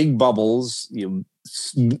great big bubbles,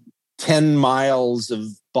 10 miles of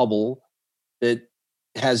bubble that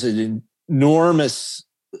has an enormous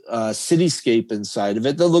cityscape inside of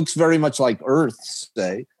it that looks very much like Earth,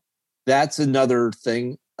 say. That's another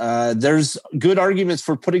thing. There's good arguments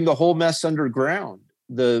for putting the whole mess underground.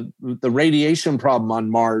 The radiation problem on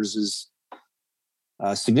Mars is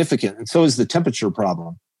significant, and so is the temperature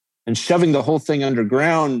problem. And shoving the whole thing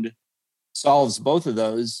underground solves both of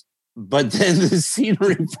those, but then the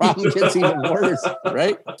scenery problem gets even worse,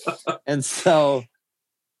 right? And so,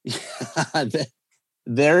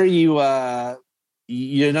 there you're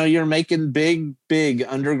making big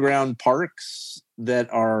underground parks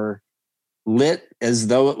that are lit as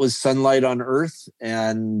though it was sunlight on Earth,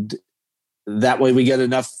 and that way we get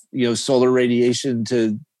enough solar radiation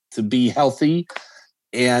to be healthy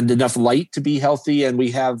and enough light to be healthy. And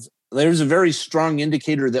there's a very strong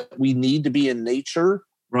indicator that we need to be in nature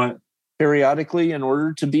right periodically in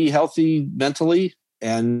order to be healthy mentally.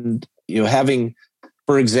 And having,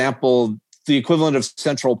 for example, the equivalent of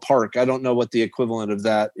Central Park, I don't know what the equivalent of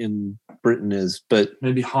that in Britain is, but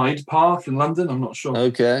maybe Hyde Park in London, I'm not sure.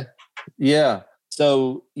 Okay. Yeah.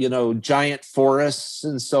 So, giant forests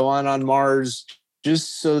and so on Mars,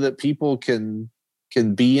 just so that people can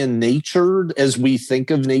be in nature as we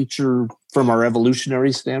think of nature from our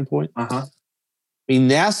evolutionary standpoint. Uh-huh. I mean,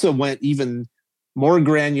 NASA went even more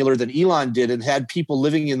granular than Elon did and had people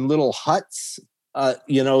living in little huts,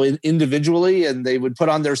 individually, and they would put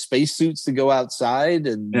on their spacesuits to go outside,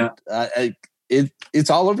 and it's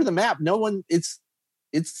all over the map. It's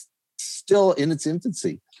still in its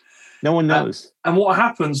infancy. No one knows. And what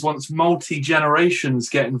happens once multi-generations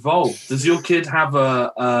get involved? Does your kid have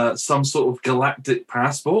some sort of galactic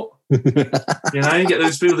passport? You get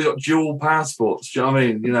those people that got dual passports. Do you know what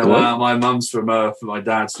I mean? Well, my mum's from Earth and my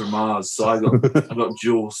dad's from Mars, so I got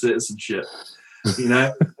dual citizenship.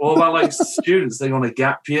 What about students? They go on a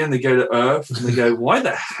gap year and they go to Earth and they go, why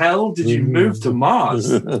the hell did you move to Mars?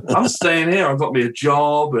 I'm staying here. I've got me a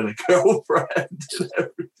job and a girlfriend and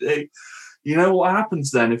everything. What happens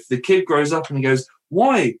then if the kid grows up and he goes,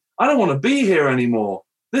 why? I don't want to be here anymore.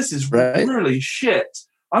 This is really shit.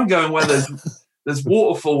 I'm going where there's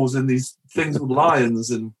waterfalls and these things with lions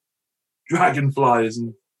and dragonflies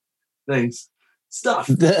and things. Stuff.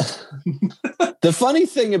 The funny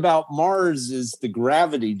thing about Mars is the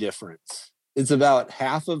gravity difference. It's about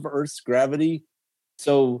half of Earth's gravity.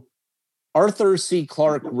 So Arthur C.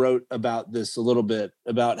 Clarke wrote about this a little bit,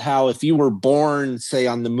 about how if you were born, say,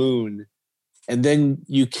 on the moon, and then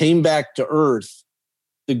you came back to Earth,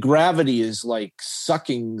 the gravity is like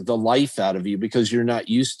sucking the life out of you because you're not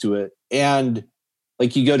used to it. And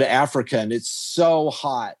you go to Africa and it's so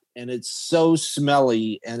hot and it's so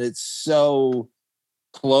smelly and it's so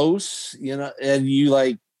close, and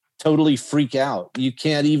you totally freak out. You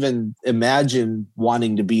can't even imagine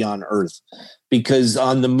wanting to be on Earth, because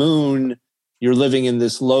on the moon, you're living in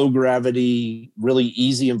this low gravity, really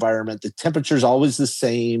easy environment. The temperature's always the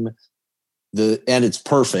same. And it's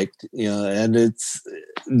perfect, and it's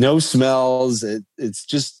no smells. It's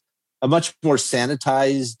just a much more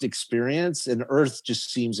sanitized experience. And Earth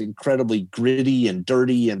just seems incredibly gritty and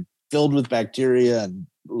dirty and filled with bacteria and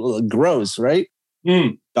gross, right?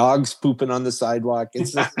 Dogs pooping on the sidewalk.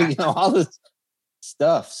 It's all this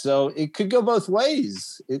stuff. So it could go both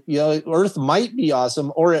ways. Earth might be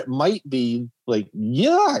awesome, or it might be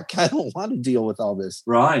yuck, I don't want to deal with all this.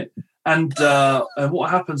 Right. And what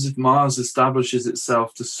happens if Mars establishes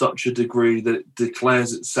itself to such a degree that it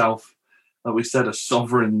declares itself, like we said, a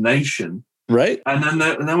sovereign nation? Right. And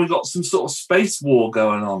then we've got some sort of space war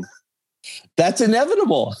going on. That's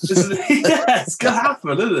inevitable. It's going to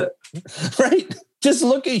happen, isn't it? Right. Just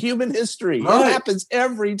look at human history. Right. It happens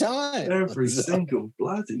every time. Every single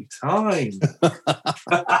bloody time.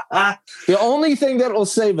 The only thing that will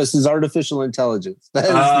save us is artificial intelligence. That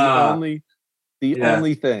is the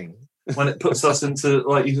only thing. When it puts us into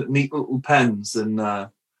neat little pens and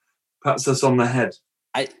pats us on the head.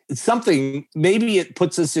 Maybe it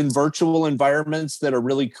puts us in virtual environments that are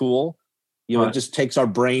really cool. It just takes our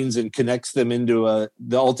brains and connects them into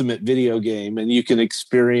the ultimate video game, and you can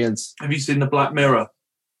experience. Have you seen the Black Mirror?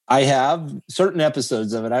 I have certain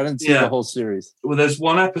episodes of it. I haven't seen the whole series. Well, there's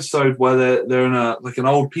one episode where they're in an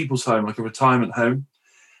old people's home, like a retirement home.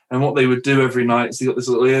 And what they would do every night is they got this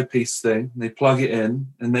little earpiece thing, and they plug it in,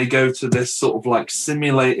 and they go to this sort of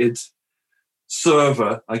simulated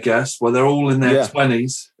server, I guess, where they're all in their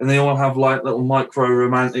 20s and they all have like little micro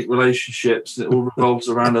romantic relationships. It all revolves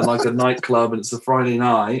around like a nightclub and it's a Friday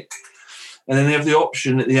night. And then they have the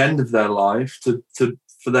option at the end of their life to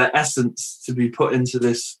for their essence to be put into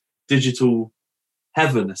this digital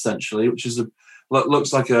heaven, essentially, which is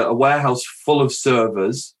looks like a warehouse full of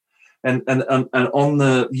servers. And on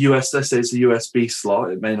the let's say it's a USB slot,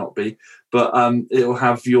 it may not be, but it'll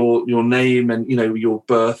have your name and your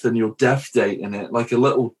birth and your death date in it, like a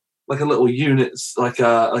little unit, like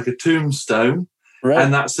a tombstone, right.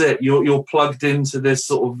 And that's it. You're plugged into this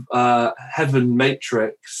sort of heaven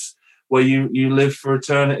matrix where you live for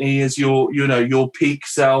eternity as your peak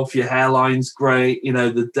self. Your hairline's great,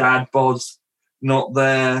 the dad bod's not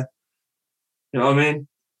there. You know what I mean?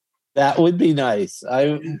 That would be nice.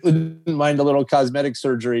 I wouldn't mind a little cosmetic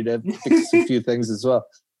surgery to fix a few things as well,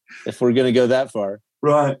 if we're going to go that far.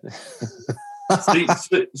 Right. So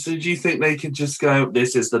do you think they could just go,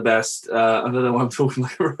 this is the best? I don't know why I'm talking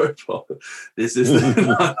like a robot. This is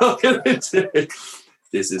the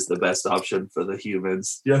best option for the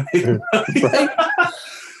humans. You know what I mean?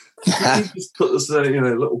 Right. Just put this,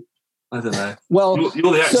 little, I don't know. Well,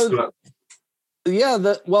 you're the expert.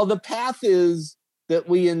 The path is that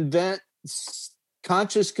we invent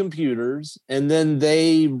conscious computers and then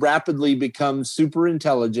they rapidly become super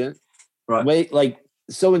intelligent, right? Like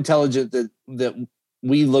so intelligent that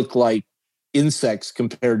we look like insects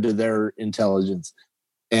compared to their intelligence.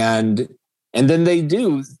 And then they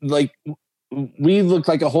do, like, we look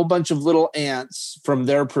like a whole bunch of little ants from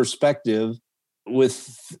their perspective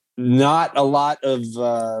with not a lot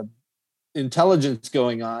of intelligence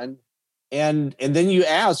going on. And then you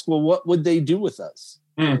ask, well, what would they do with us?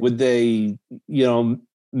 Would they,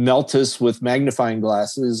 melt us with magnifying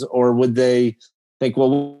glasses, or would they think,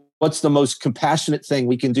 well, what's the most compassionate thing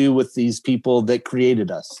we can do with these people that created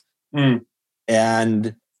us?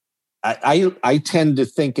 And I tend to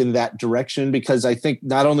think in that direction because I think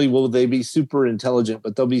not only will they be super intelligent,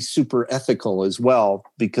 but they'll be super ethical as well,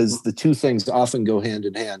 because the two things often go hand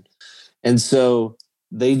in hand. And so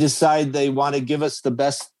they decide they want to give us the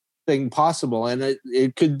best thing possible, and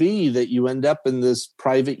it could be that you end up in this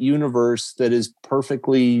private universe that is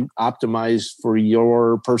perfectly optimized for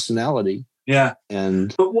your personality. But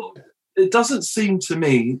it doesn't seem to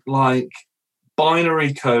me like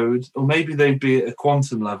binary code, or maybe they'd be at a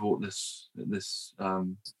quantum level at this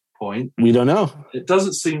point. We don't know. It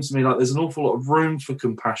doesn't seem to me like there's an awful lot of room for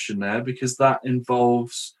compassion there, because that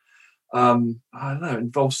involves it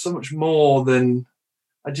involves so much more than.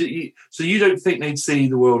 So you don't think they'd see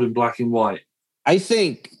the world in black and white? I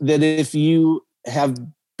think that if you have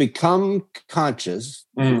become conscious,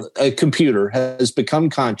 a computer has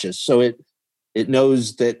become conscious, so it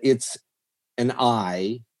knows that it's an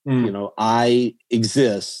I, I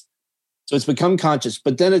exist. So it's become conscious,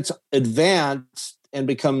 but then it's advanced and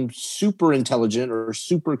become super intelligent or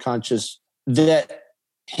super conscious, that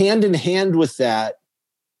hand in hand with that,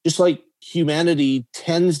 just like humanity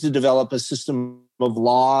tends to develop a system of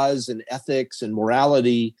laws and ethics and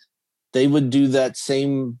morality, they would do that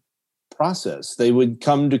same process. They would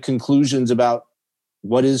come to conclusions about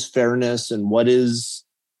what is fairness and what is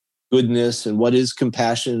goodness and what is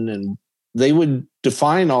compassion, and they would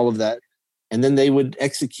define all of that, and then they would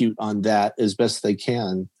execute on that as best they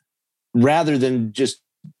can, rather than just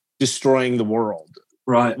destroying the world,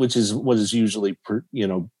 right? Which is what is usually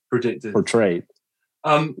predicted, portrayed.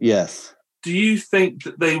 Yes. Do you think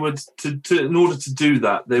that they would, in order to do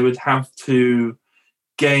that, they would have to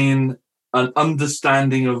gain an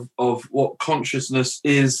understanding of what consciousness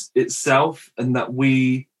is itself, and that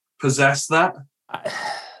we possess that?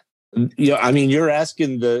 You're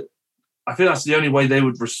asking I think that's the only way they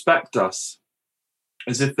would respect us,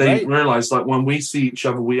 is if they realize, like, when we see each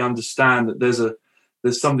other, we understand that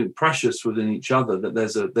there's something precious within each other, that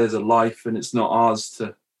there's a life, and it's not ours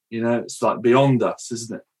to, it's like beyond us,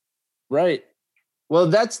 isn't it? Right. Well,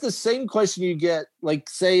 that's the same question you get, like,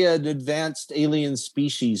 say, an advanced alien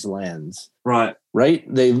species lands. Right. Right.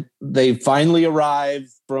 They finally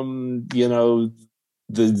arrive from,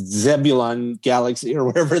 the Zebulon galaxy or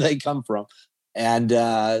wherever they come from. And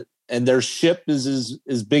their ship is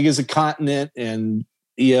as big as a continent. And,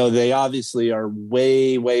 they obviously are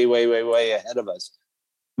way, way, way, way, way ahead of us.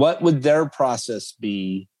 What would their process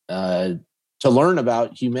be to learn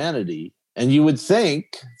about humanity? And you would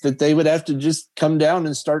think that they would have to just come down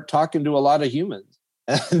and start talking to a lot of humans.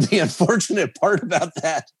 And the unfortunate part about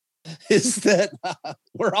that is that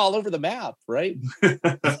we're all over the map, right?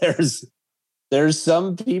 There's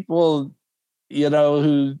some people,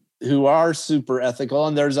 who who are super ethical,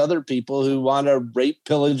 and there's other people who want to rape,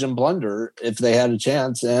 pillage, and plunder if they had a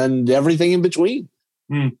chance, and everything in between.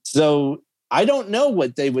 So I don't know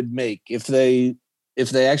what they would make if they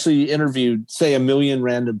actually interviewed, say, 1 million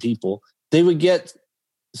random people. They would get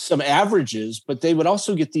some averages, but they would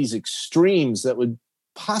also get these extremes that would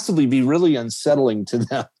possibly be really unsettling to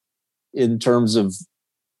them in terms of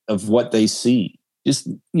what they see. Just,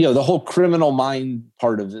 the whole criminal mind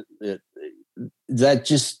part of it that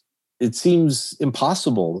just, it seems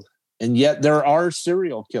impossible. And yet there are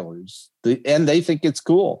serial killers, and they think it's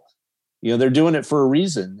cool. They're doing it for a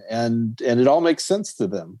reason, and it all makes sense to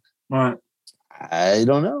them. Right. I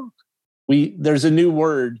don't know. There's a new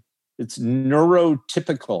word. It's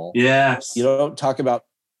neurotypical. Yes. You don't talk about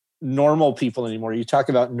normal people anymore. You talk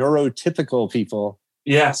about neurotypical people.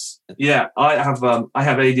 Yes. Yeah. I have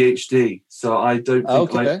ADHD, so I don't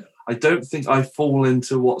think I don't think I fall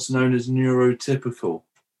into what's known as neurotypical.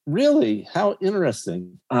 Really? How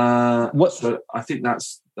interesting. So I think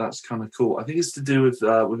that's kind of cool. I think it's to do with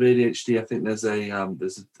ADHD. I think there's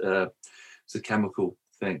a chemical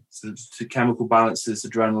thing. So chemical balances,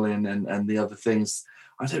 adrenaline, and the other things.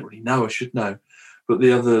 I don't really know. I should know, but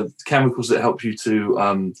the other chemicals that help you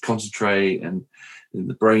to concentrate and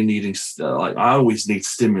the brain needing I always need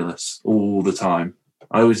stimulus all the time.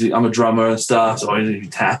 I'm a drummer and stuff, so I need to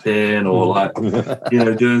tap in or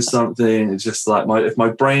doing something. It's just like if my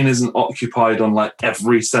brain isn't occupied on like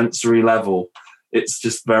every sensory level, it's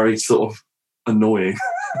just very sort of annoying.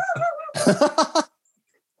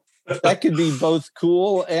 That could be both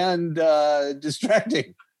cool and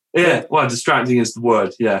distracting. Yeah, well, distracting is the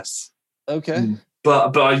word. Yes. Okay.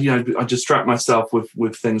 But I distract myself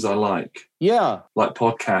with things I like. Yeah. Like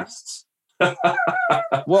podcasts.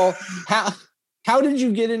 Well, how did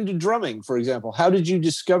you get into drumming, for example? How did you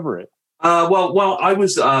discover it? Well, I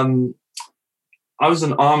was an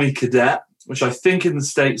Army cadet, which I think in the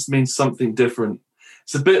States means something different.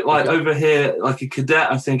 It's a bit like over here, like a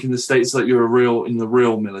cadet. I think in the States, like you're in the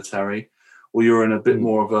real military, or you're in a bit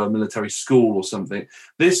more of a military school or something.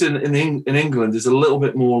 This in England is a little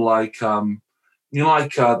bit more like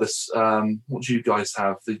this. What do you guys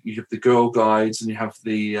have? You have the Girl Guides, and you have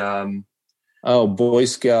the Boy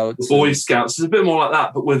Scouts. The Boy Scouts. It's a bit more like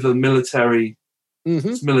that, but with a military.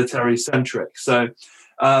 It's military centric. So,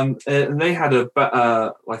 and they had a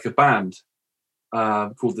band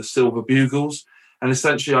called the Silver Bugles. And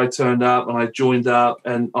essentially I turned up and I joined up,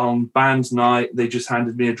 and on band night, they just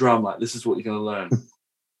handed me a drum, like, this is what you're going to learn.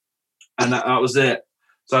 And that was it.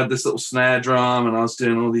 So I had this little snare drum and I was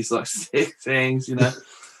doing all these like sick things, and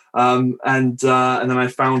then I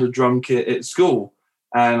found a drum kit at school,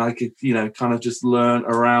 and I could, kind of just learn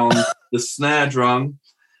around the snare drum.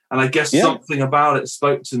 And I guess something about it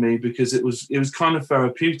spoke to me because it was kind of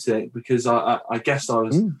therapeutic, because I guess I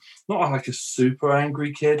was not like a super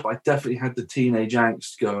angry kid, but I definitely had the teenage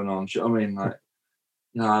angst going on. Do you know what I mean? Like,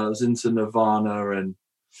 I was into Nirvana and,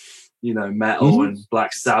 metal and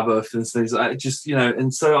Black Sabbath and things like that. Just,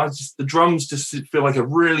 and so the drums just feel like a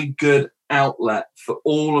really good outlet for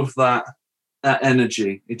all of that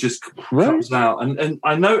energy. It just comes out. And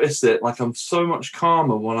I notice it, like I'm so much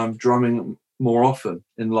calmer when I'm drumming more often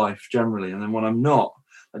in life generally, and then when I'm not,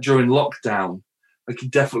 during lockdown, I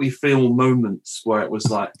could definitely feel moments where it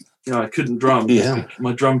was like, I couldn't drum.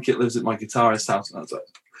 My drum kit lives at my guitarist's house, and I was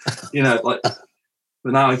like,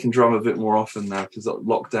 but now I can drum a bit more often now because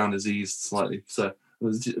lockdown has eased slightly, so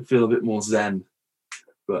I feel a bit more zen.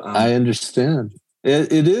 But I understand.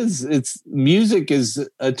 It is. It's music is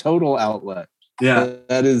a total outlet. Yeah,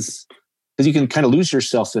 that is, because you can kind of lose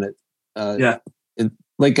yourself in it.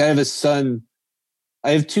 Like I have a son.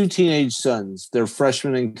 I have 2 teenage sons. They're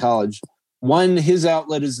freshmen in college. One, his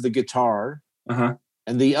outlet is the guitar. And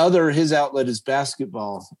the other, his outlet is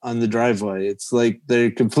basketball on the driveway. It's like they're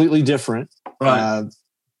completely different. Right.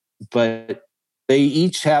 But they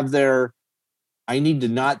each have their, I need to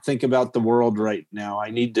not think about the world right now. I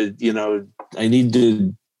need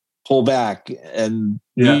to pull back. And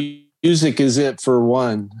music is it for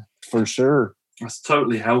one, for sure. That's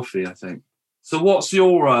totally healthy, I think. So what's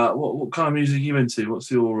your what kind of music are you into?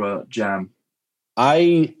 What's your jam?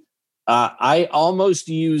 I almost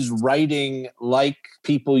use writing like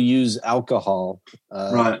people use alcohol.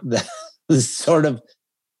 Right. Sort of,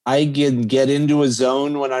 I can get into a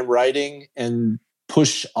zone when I'm writing and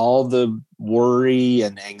push all the worry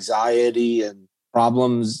and anxiety and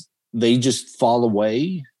problems. They just fall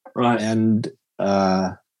away. Right. And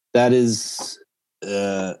that is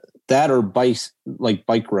that or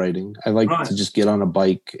bike riding. I like to just get on a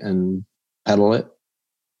bike and pedal it.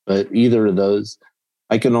 But either of those,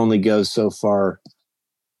 I can only go so far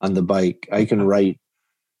on the bike. I can write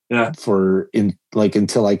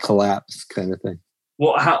until I collapse, kind of thing.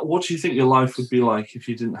 What do you think your life would be like if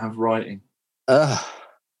you didn't have writing?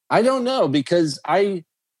 I don't know, because I'm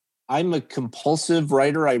a compulsive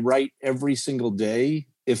writer. I write every single day.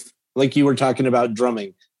 If, like you were talking about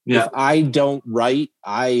drumming, if I don't write,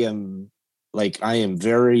 I am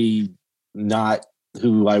very not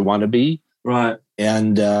who I want to be. Right.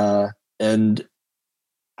 And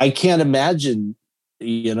I can't imagine,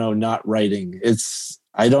 not writing.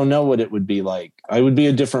 I don't know what it would be like. I would be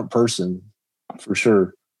a different person for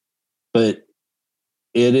sure. But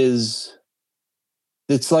it's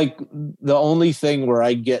like the only thing where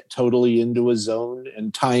I get totally into a zone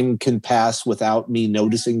and time can pass without me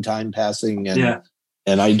noticing time passing.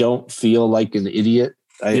 And I don't feel like an idiot.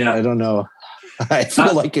 I don't know. I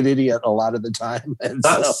feel like an idiot a lot of the time. And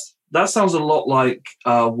that sounds a lot like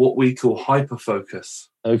what we call hyperfocus.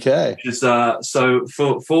 Okay. Which is, so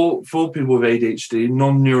for people with ADHD,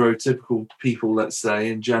 non-neurotypical people, let's say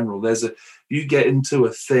in general, you get into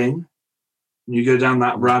a thing and you go down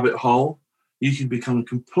that rabbit hole, you can become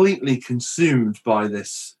completely consumed by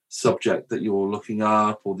this subject that you're looking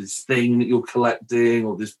up, or this thing that you're collecting,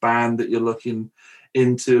 or this band that you're looking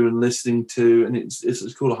into and listening to, and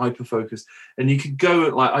it's called a hyperfocus. And you can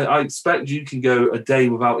go, I expect you can go a day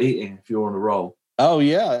without eating if you're on a roll. Oh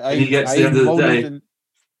yeah, and you get to the end of the day, and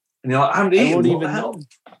you're like, I haven't eaten. What the hell?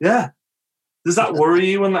 Yeah. Does that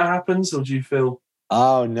worry you when that happens, or do you feel?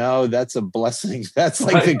 Oh no, that's a blessing. That's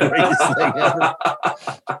like the greatest thing ever.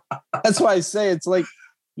 That's why I say it's like,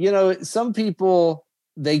 some people,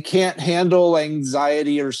 they can't handle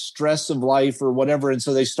anxiety or stress of life or whatever, and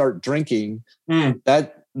so they start drinking.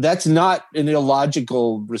 That's not an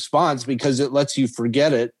illogical response, because it lets you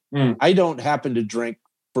forget it. I don't happen to drink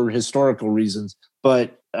for historical reasons,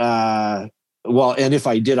 but and if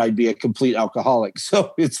I did, I'd be a complete alcoholic.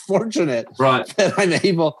 So it's fortunate that I'm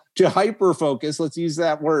able to hyper focus, let's use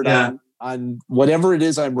that word, on whatever it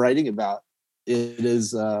is I'm writing about. It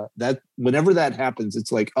is that whenever that happens,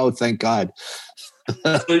 it's like, oh, thank God.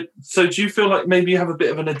 So do you feel like maybe you have a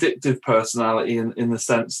bit of an addictive personality in the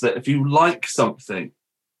sense that if you like something,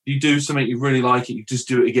 you do something, you really like it, you just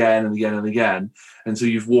do it again and again and again until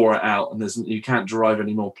you've wore it out and you can't derive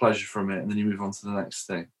any more pleasure from it, and then you move on to the next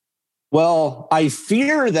thing? Well, I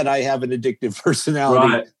fear that I have an addictive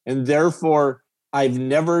personality, and therefore I've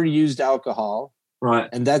never used alcohol. Right.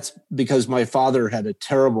 And that's because my father had a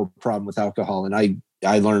terrible problem with alcohol, and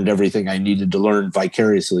I learned everything I needed to learn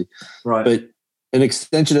vicariously. Right. But an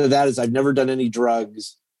extension of that is I've never done any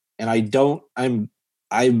drugs, and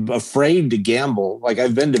I'm afraid to gamble. Like,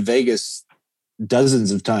 I've been to Vegas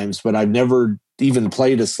dozens of times, but I've never even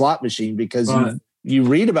played a slot machine, because you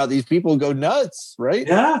read about these people who go nuts, right?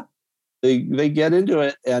 Yeah. They get into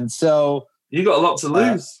it. And so you got a lot to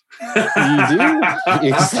lose. You do.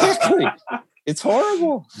 Exactly. It's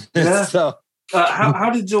horrible. Yeah. So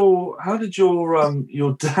how did your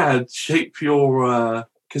dad shape your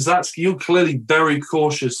because you're clearly very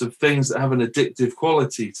cautious of things that have an addictive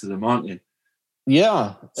quality to them, aren't you?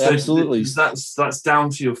 Yeah, so absolutely. That's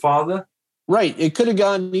down to your father? Right. It could have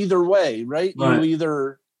gone either way, right? You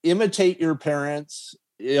either imitate your parents,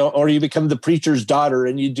 or you become the preacher's daughter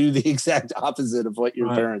and you do the exact opposite of what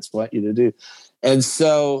your parents want you to do. And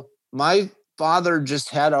so my father just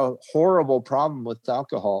had a horrible problem with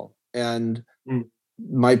alcohol, and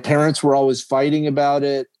my parents were always fighting about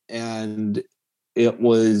it. And it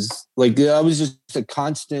was like, that was just a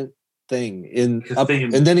constant thing and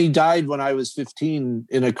then he died when I was 15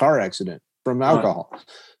 in a car accident from alcohol.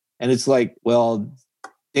 And it's like, well,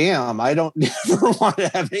 damn, I don't never want to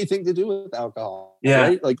have anything to do with alcohol. Yeah.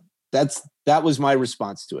 Right? Like that was my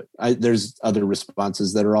response to it. There's other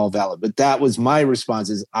responses that are all valid, but that was my response,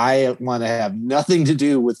 is I want to have nothing to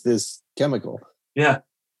do with this chemical. Yeah.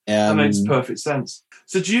 And that makes perfect sense.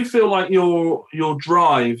 So do you feel like your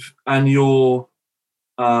drive and your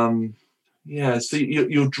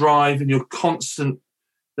your drive and your constant,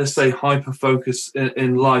 let's say, hyper focus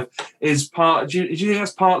in life is part, do you think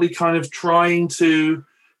that's partly kind of trying to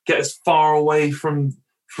get as far away from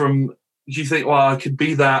you think, well, I could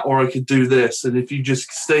be that or I could do this, and if you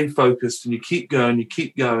just stay focused and you keep going, you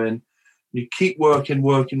keep working,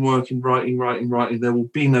 writing, there will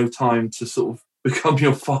be no time to sort of become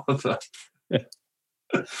your father?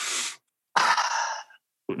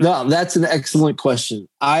 No, that's an excellent question.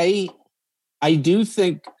 I do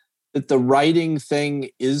think that the writing thing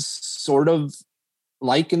is sort of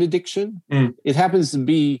like an addiction. It happens to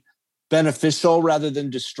be beneficial rather than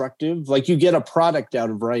destructive. Like, you get a product out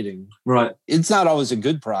of writing. Right. It's not always a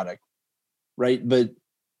good product, right? But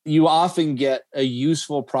you often get a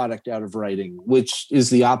useful product out of writing, which is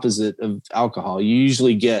the opposite of alcohol. You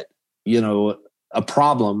usually get, a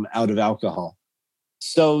problem out of alcohol.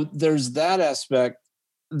 So there's that aspect.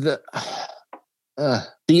 The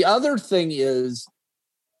other thing is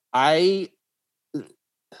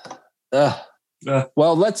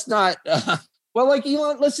let's not. Like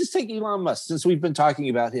Elon, let's just take Elon Musk, since we've been talking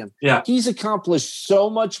about him. Yeah. He's accomplished so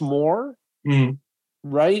much more,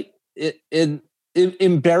 right?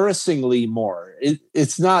 Embarrassingly more.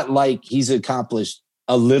 It's not like he's accomplished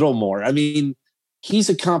a little more. I mean, he's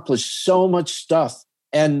accomplished so much stuff.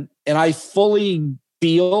 And I fully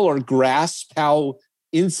feel or grasp how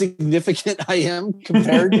insignificant I am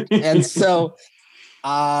compared. And so,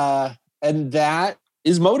 and that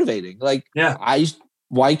is motivating. Like,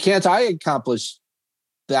 why can't I accomplish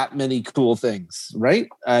that many cool things? Right.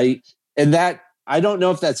 I don't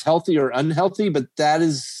know if that's healthy or unhealthy, but that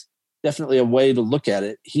is definitely a way to look at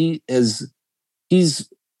it. He's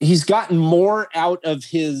gotten more out of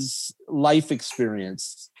his life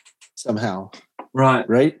experience somehow. Right.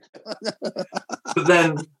 but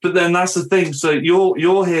then that's the thing. So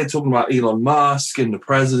you're here talking about Elon Musk and the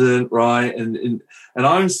president, right? And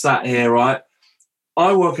I'm sat here, right?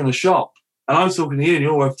 I work in a shop, and I'm talking to you, and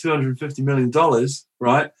you're worth $250 million,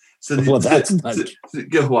 right? So that's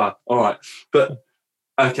well, all right, but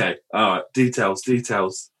okay, all right, details,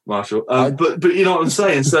 Marshall. But you know what I'm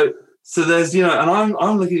saying. So there's, and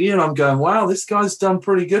I'm looking at you and I'm going, wow, this guy's done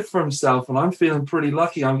pretty good for himself, and I'm feeling pretty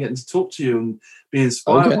lucky. I'm getting to talk to you and be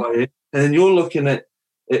inspired by you. And then you're looking at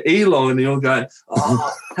Elon and you're going,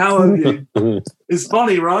 oh, how have you? It's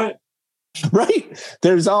funny, right? Right.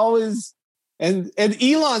 There's always, and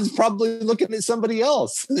Elon's probably looking at somebody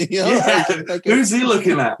else. Like, who's he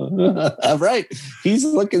looking at? Right. He's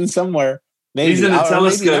looking somewhere. Maybe. He's in a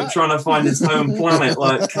telescope trying to find his home planet.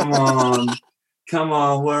 Like, come on,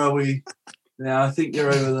 where are we? Yeah, I think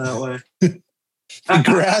you're over that way. The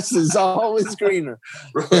grass is always greener.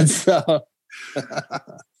 Right. So.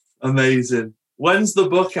 Amazing. When's the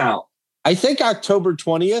book out? I think October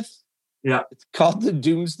 20th. Yeah. It's called the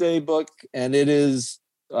Doomsday Book, and it is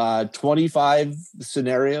 25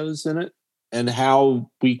 scenarios in it and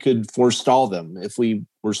how we could forestall them if we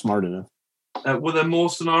were smart enough. Were there more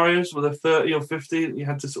scenarios? Were there 30 or 50 that you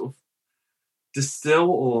had to sort of distill?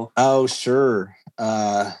 Or oh, sure.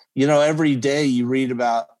 Every day you read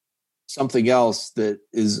about something else that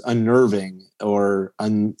is unnerving or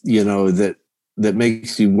that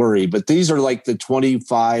makes you worry. But these are like the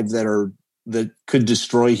 25 that could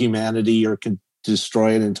destroy humanity or could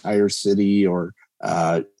destroy an entire city or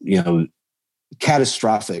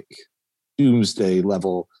catastrophic doomsday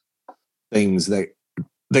level things that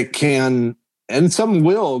can, and some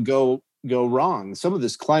will go wrong. Some of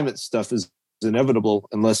this climate stuff is inevitable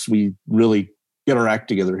unless we really get our act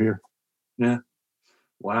together here. Yeah.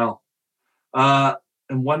 Wow. And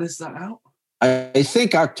when is that out? I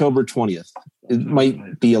think October 20th. It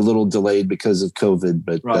might be a little delayed because of COVID,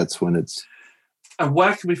 but that's when it's. And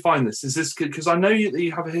where can we find this? Is this because I know that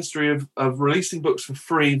you have a history of releasing books for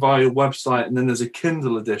free via your website, and then there's a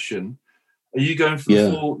Kindle edition. Are you going for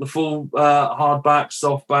the full hardback,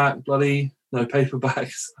 softback, no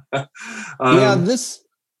paperbacks?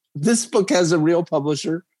 This book has a real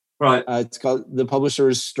publisher. Right. The publisher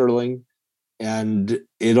is Sterling, and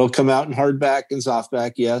it'll come out in hardback and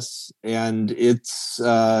softback. Yes. And it's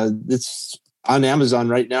on Amazon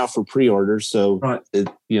right now for pre-order. So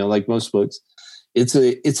like most books, it's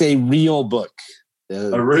a real book.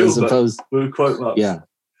 A real book. We'll quote that. Yeah.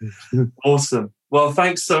 Awesome. Well,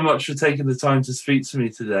 thanks so much for taking the time to speak to me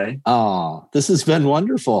today. Oh, this has been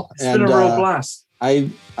wonderful. It's been a real blast.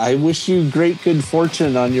 I wish you great good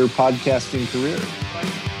fortune on your podcasting career.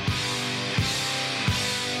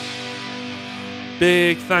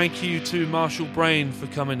 Big thank you to Marshall Brain for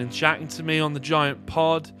coming and chatting to me on the Giant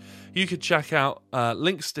Pod. You could check out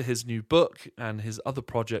links to his new book and his other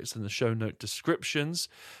projects in the show note descriptions.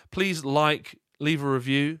 Please leave a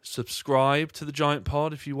review, subscribe to the Giant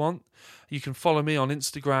Pod if you want. You can follow me on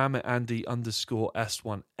Instagram at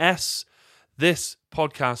Andy_S1S. This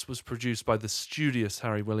podcast was produced by the studious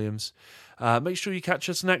Harry Williams. Make sure you catch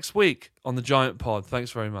us next week on the Giant Pod.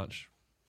 Thanks very much.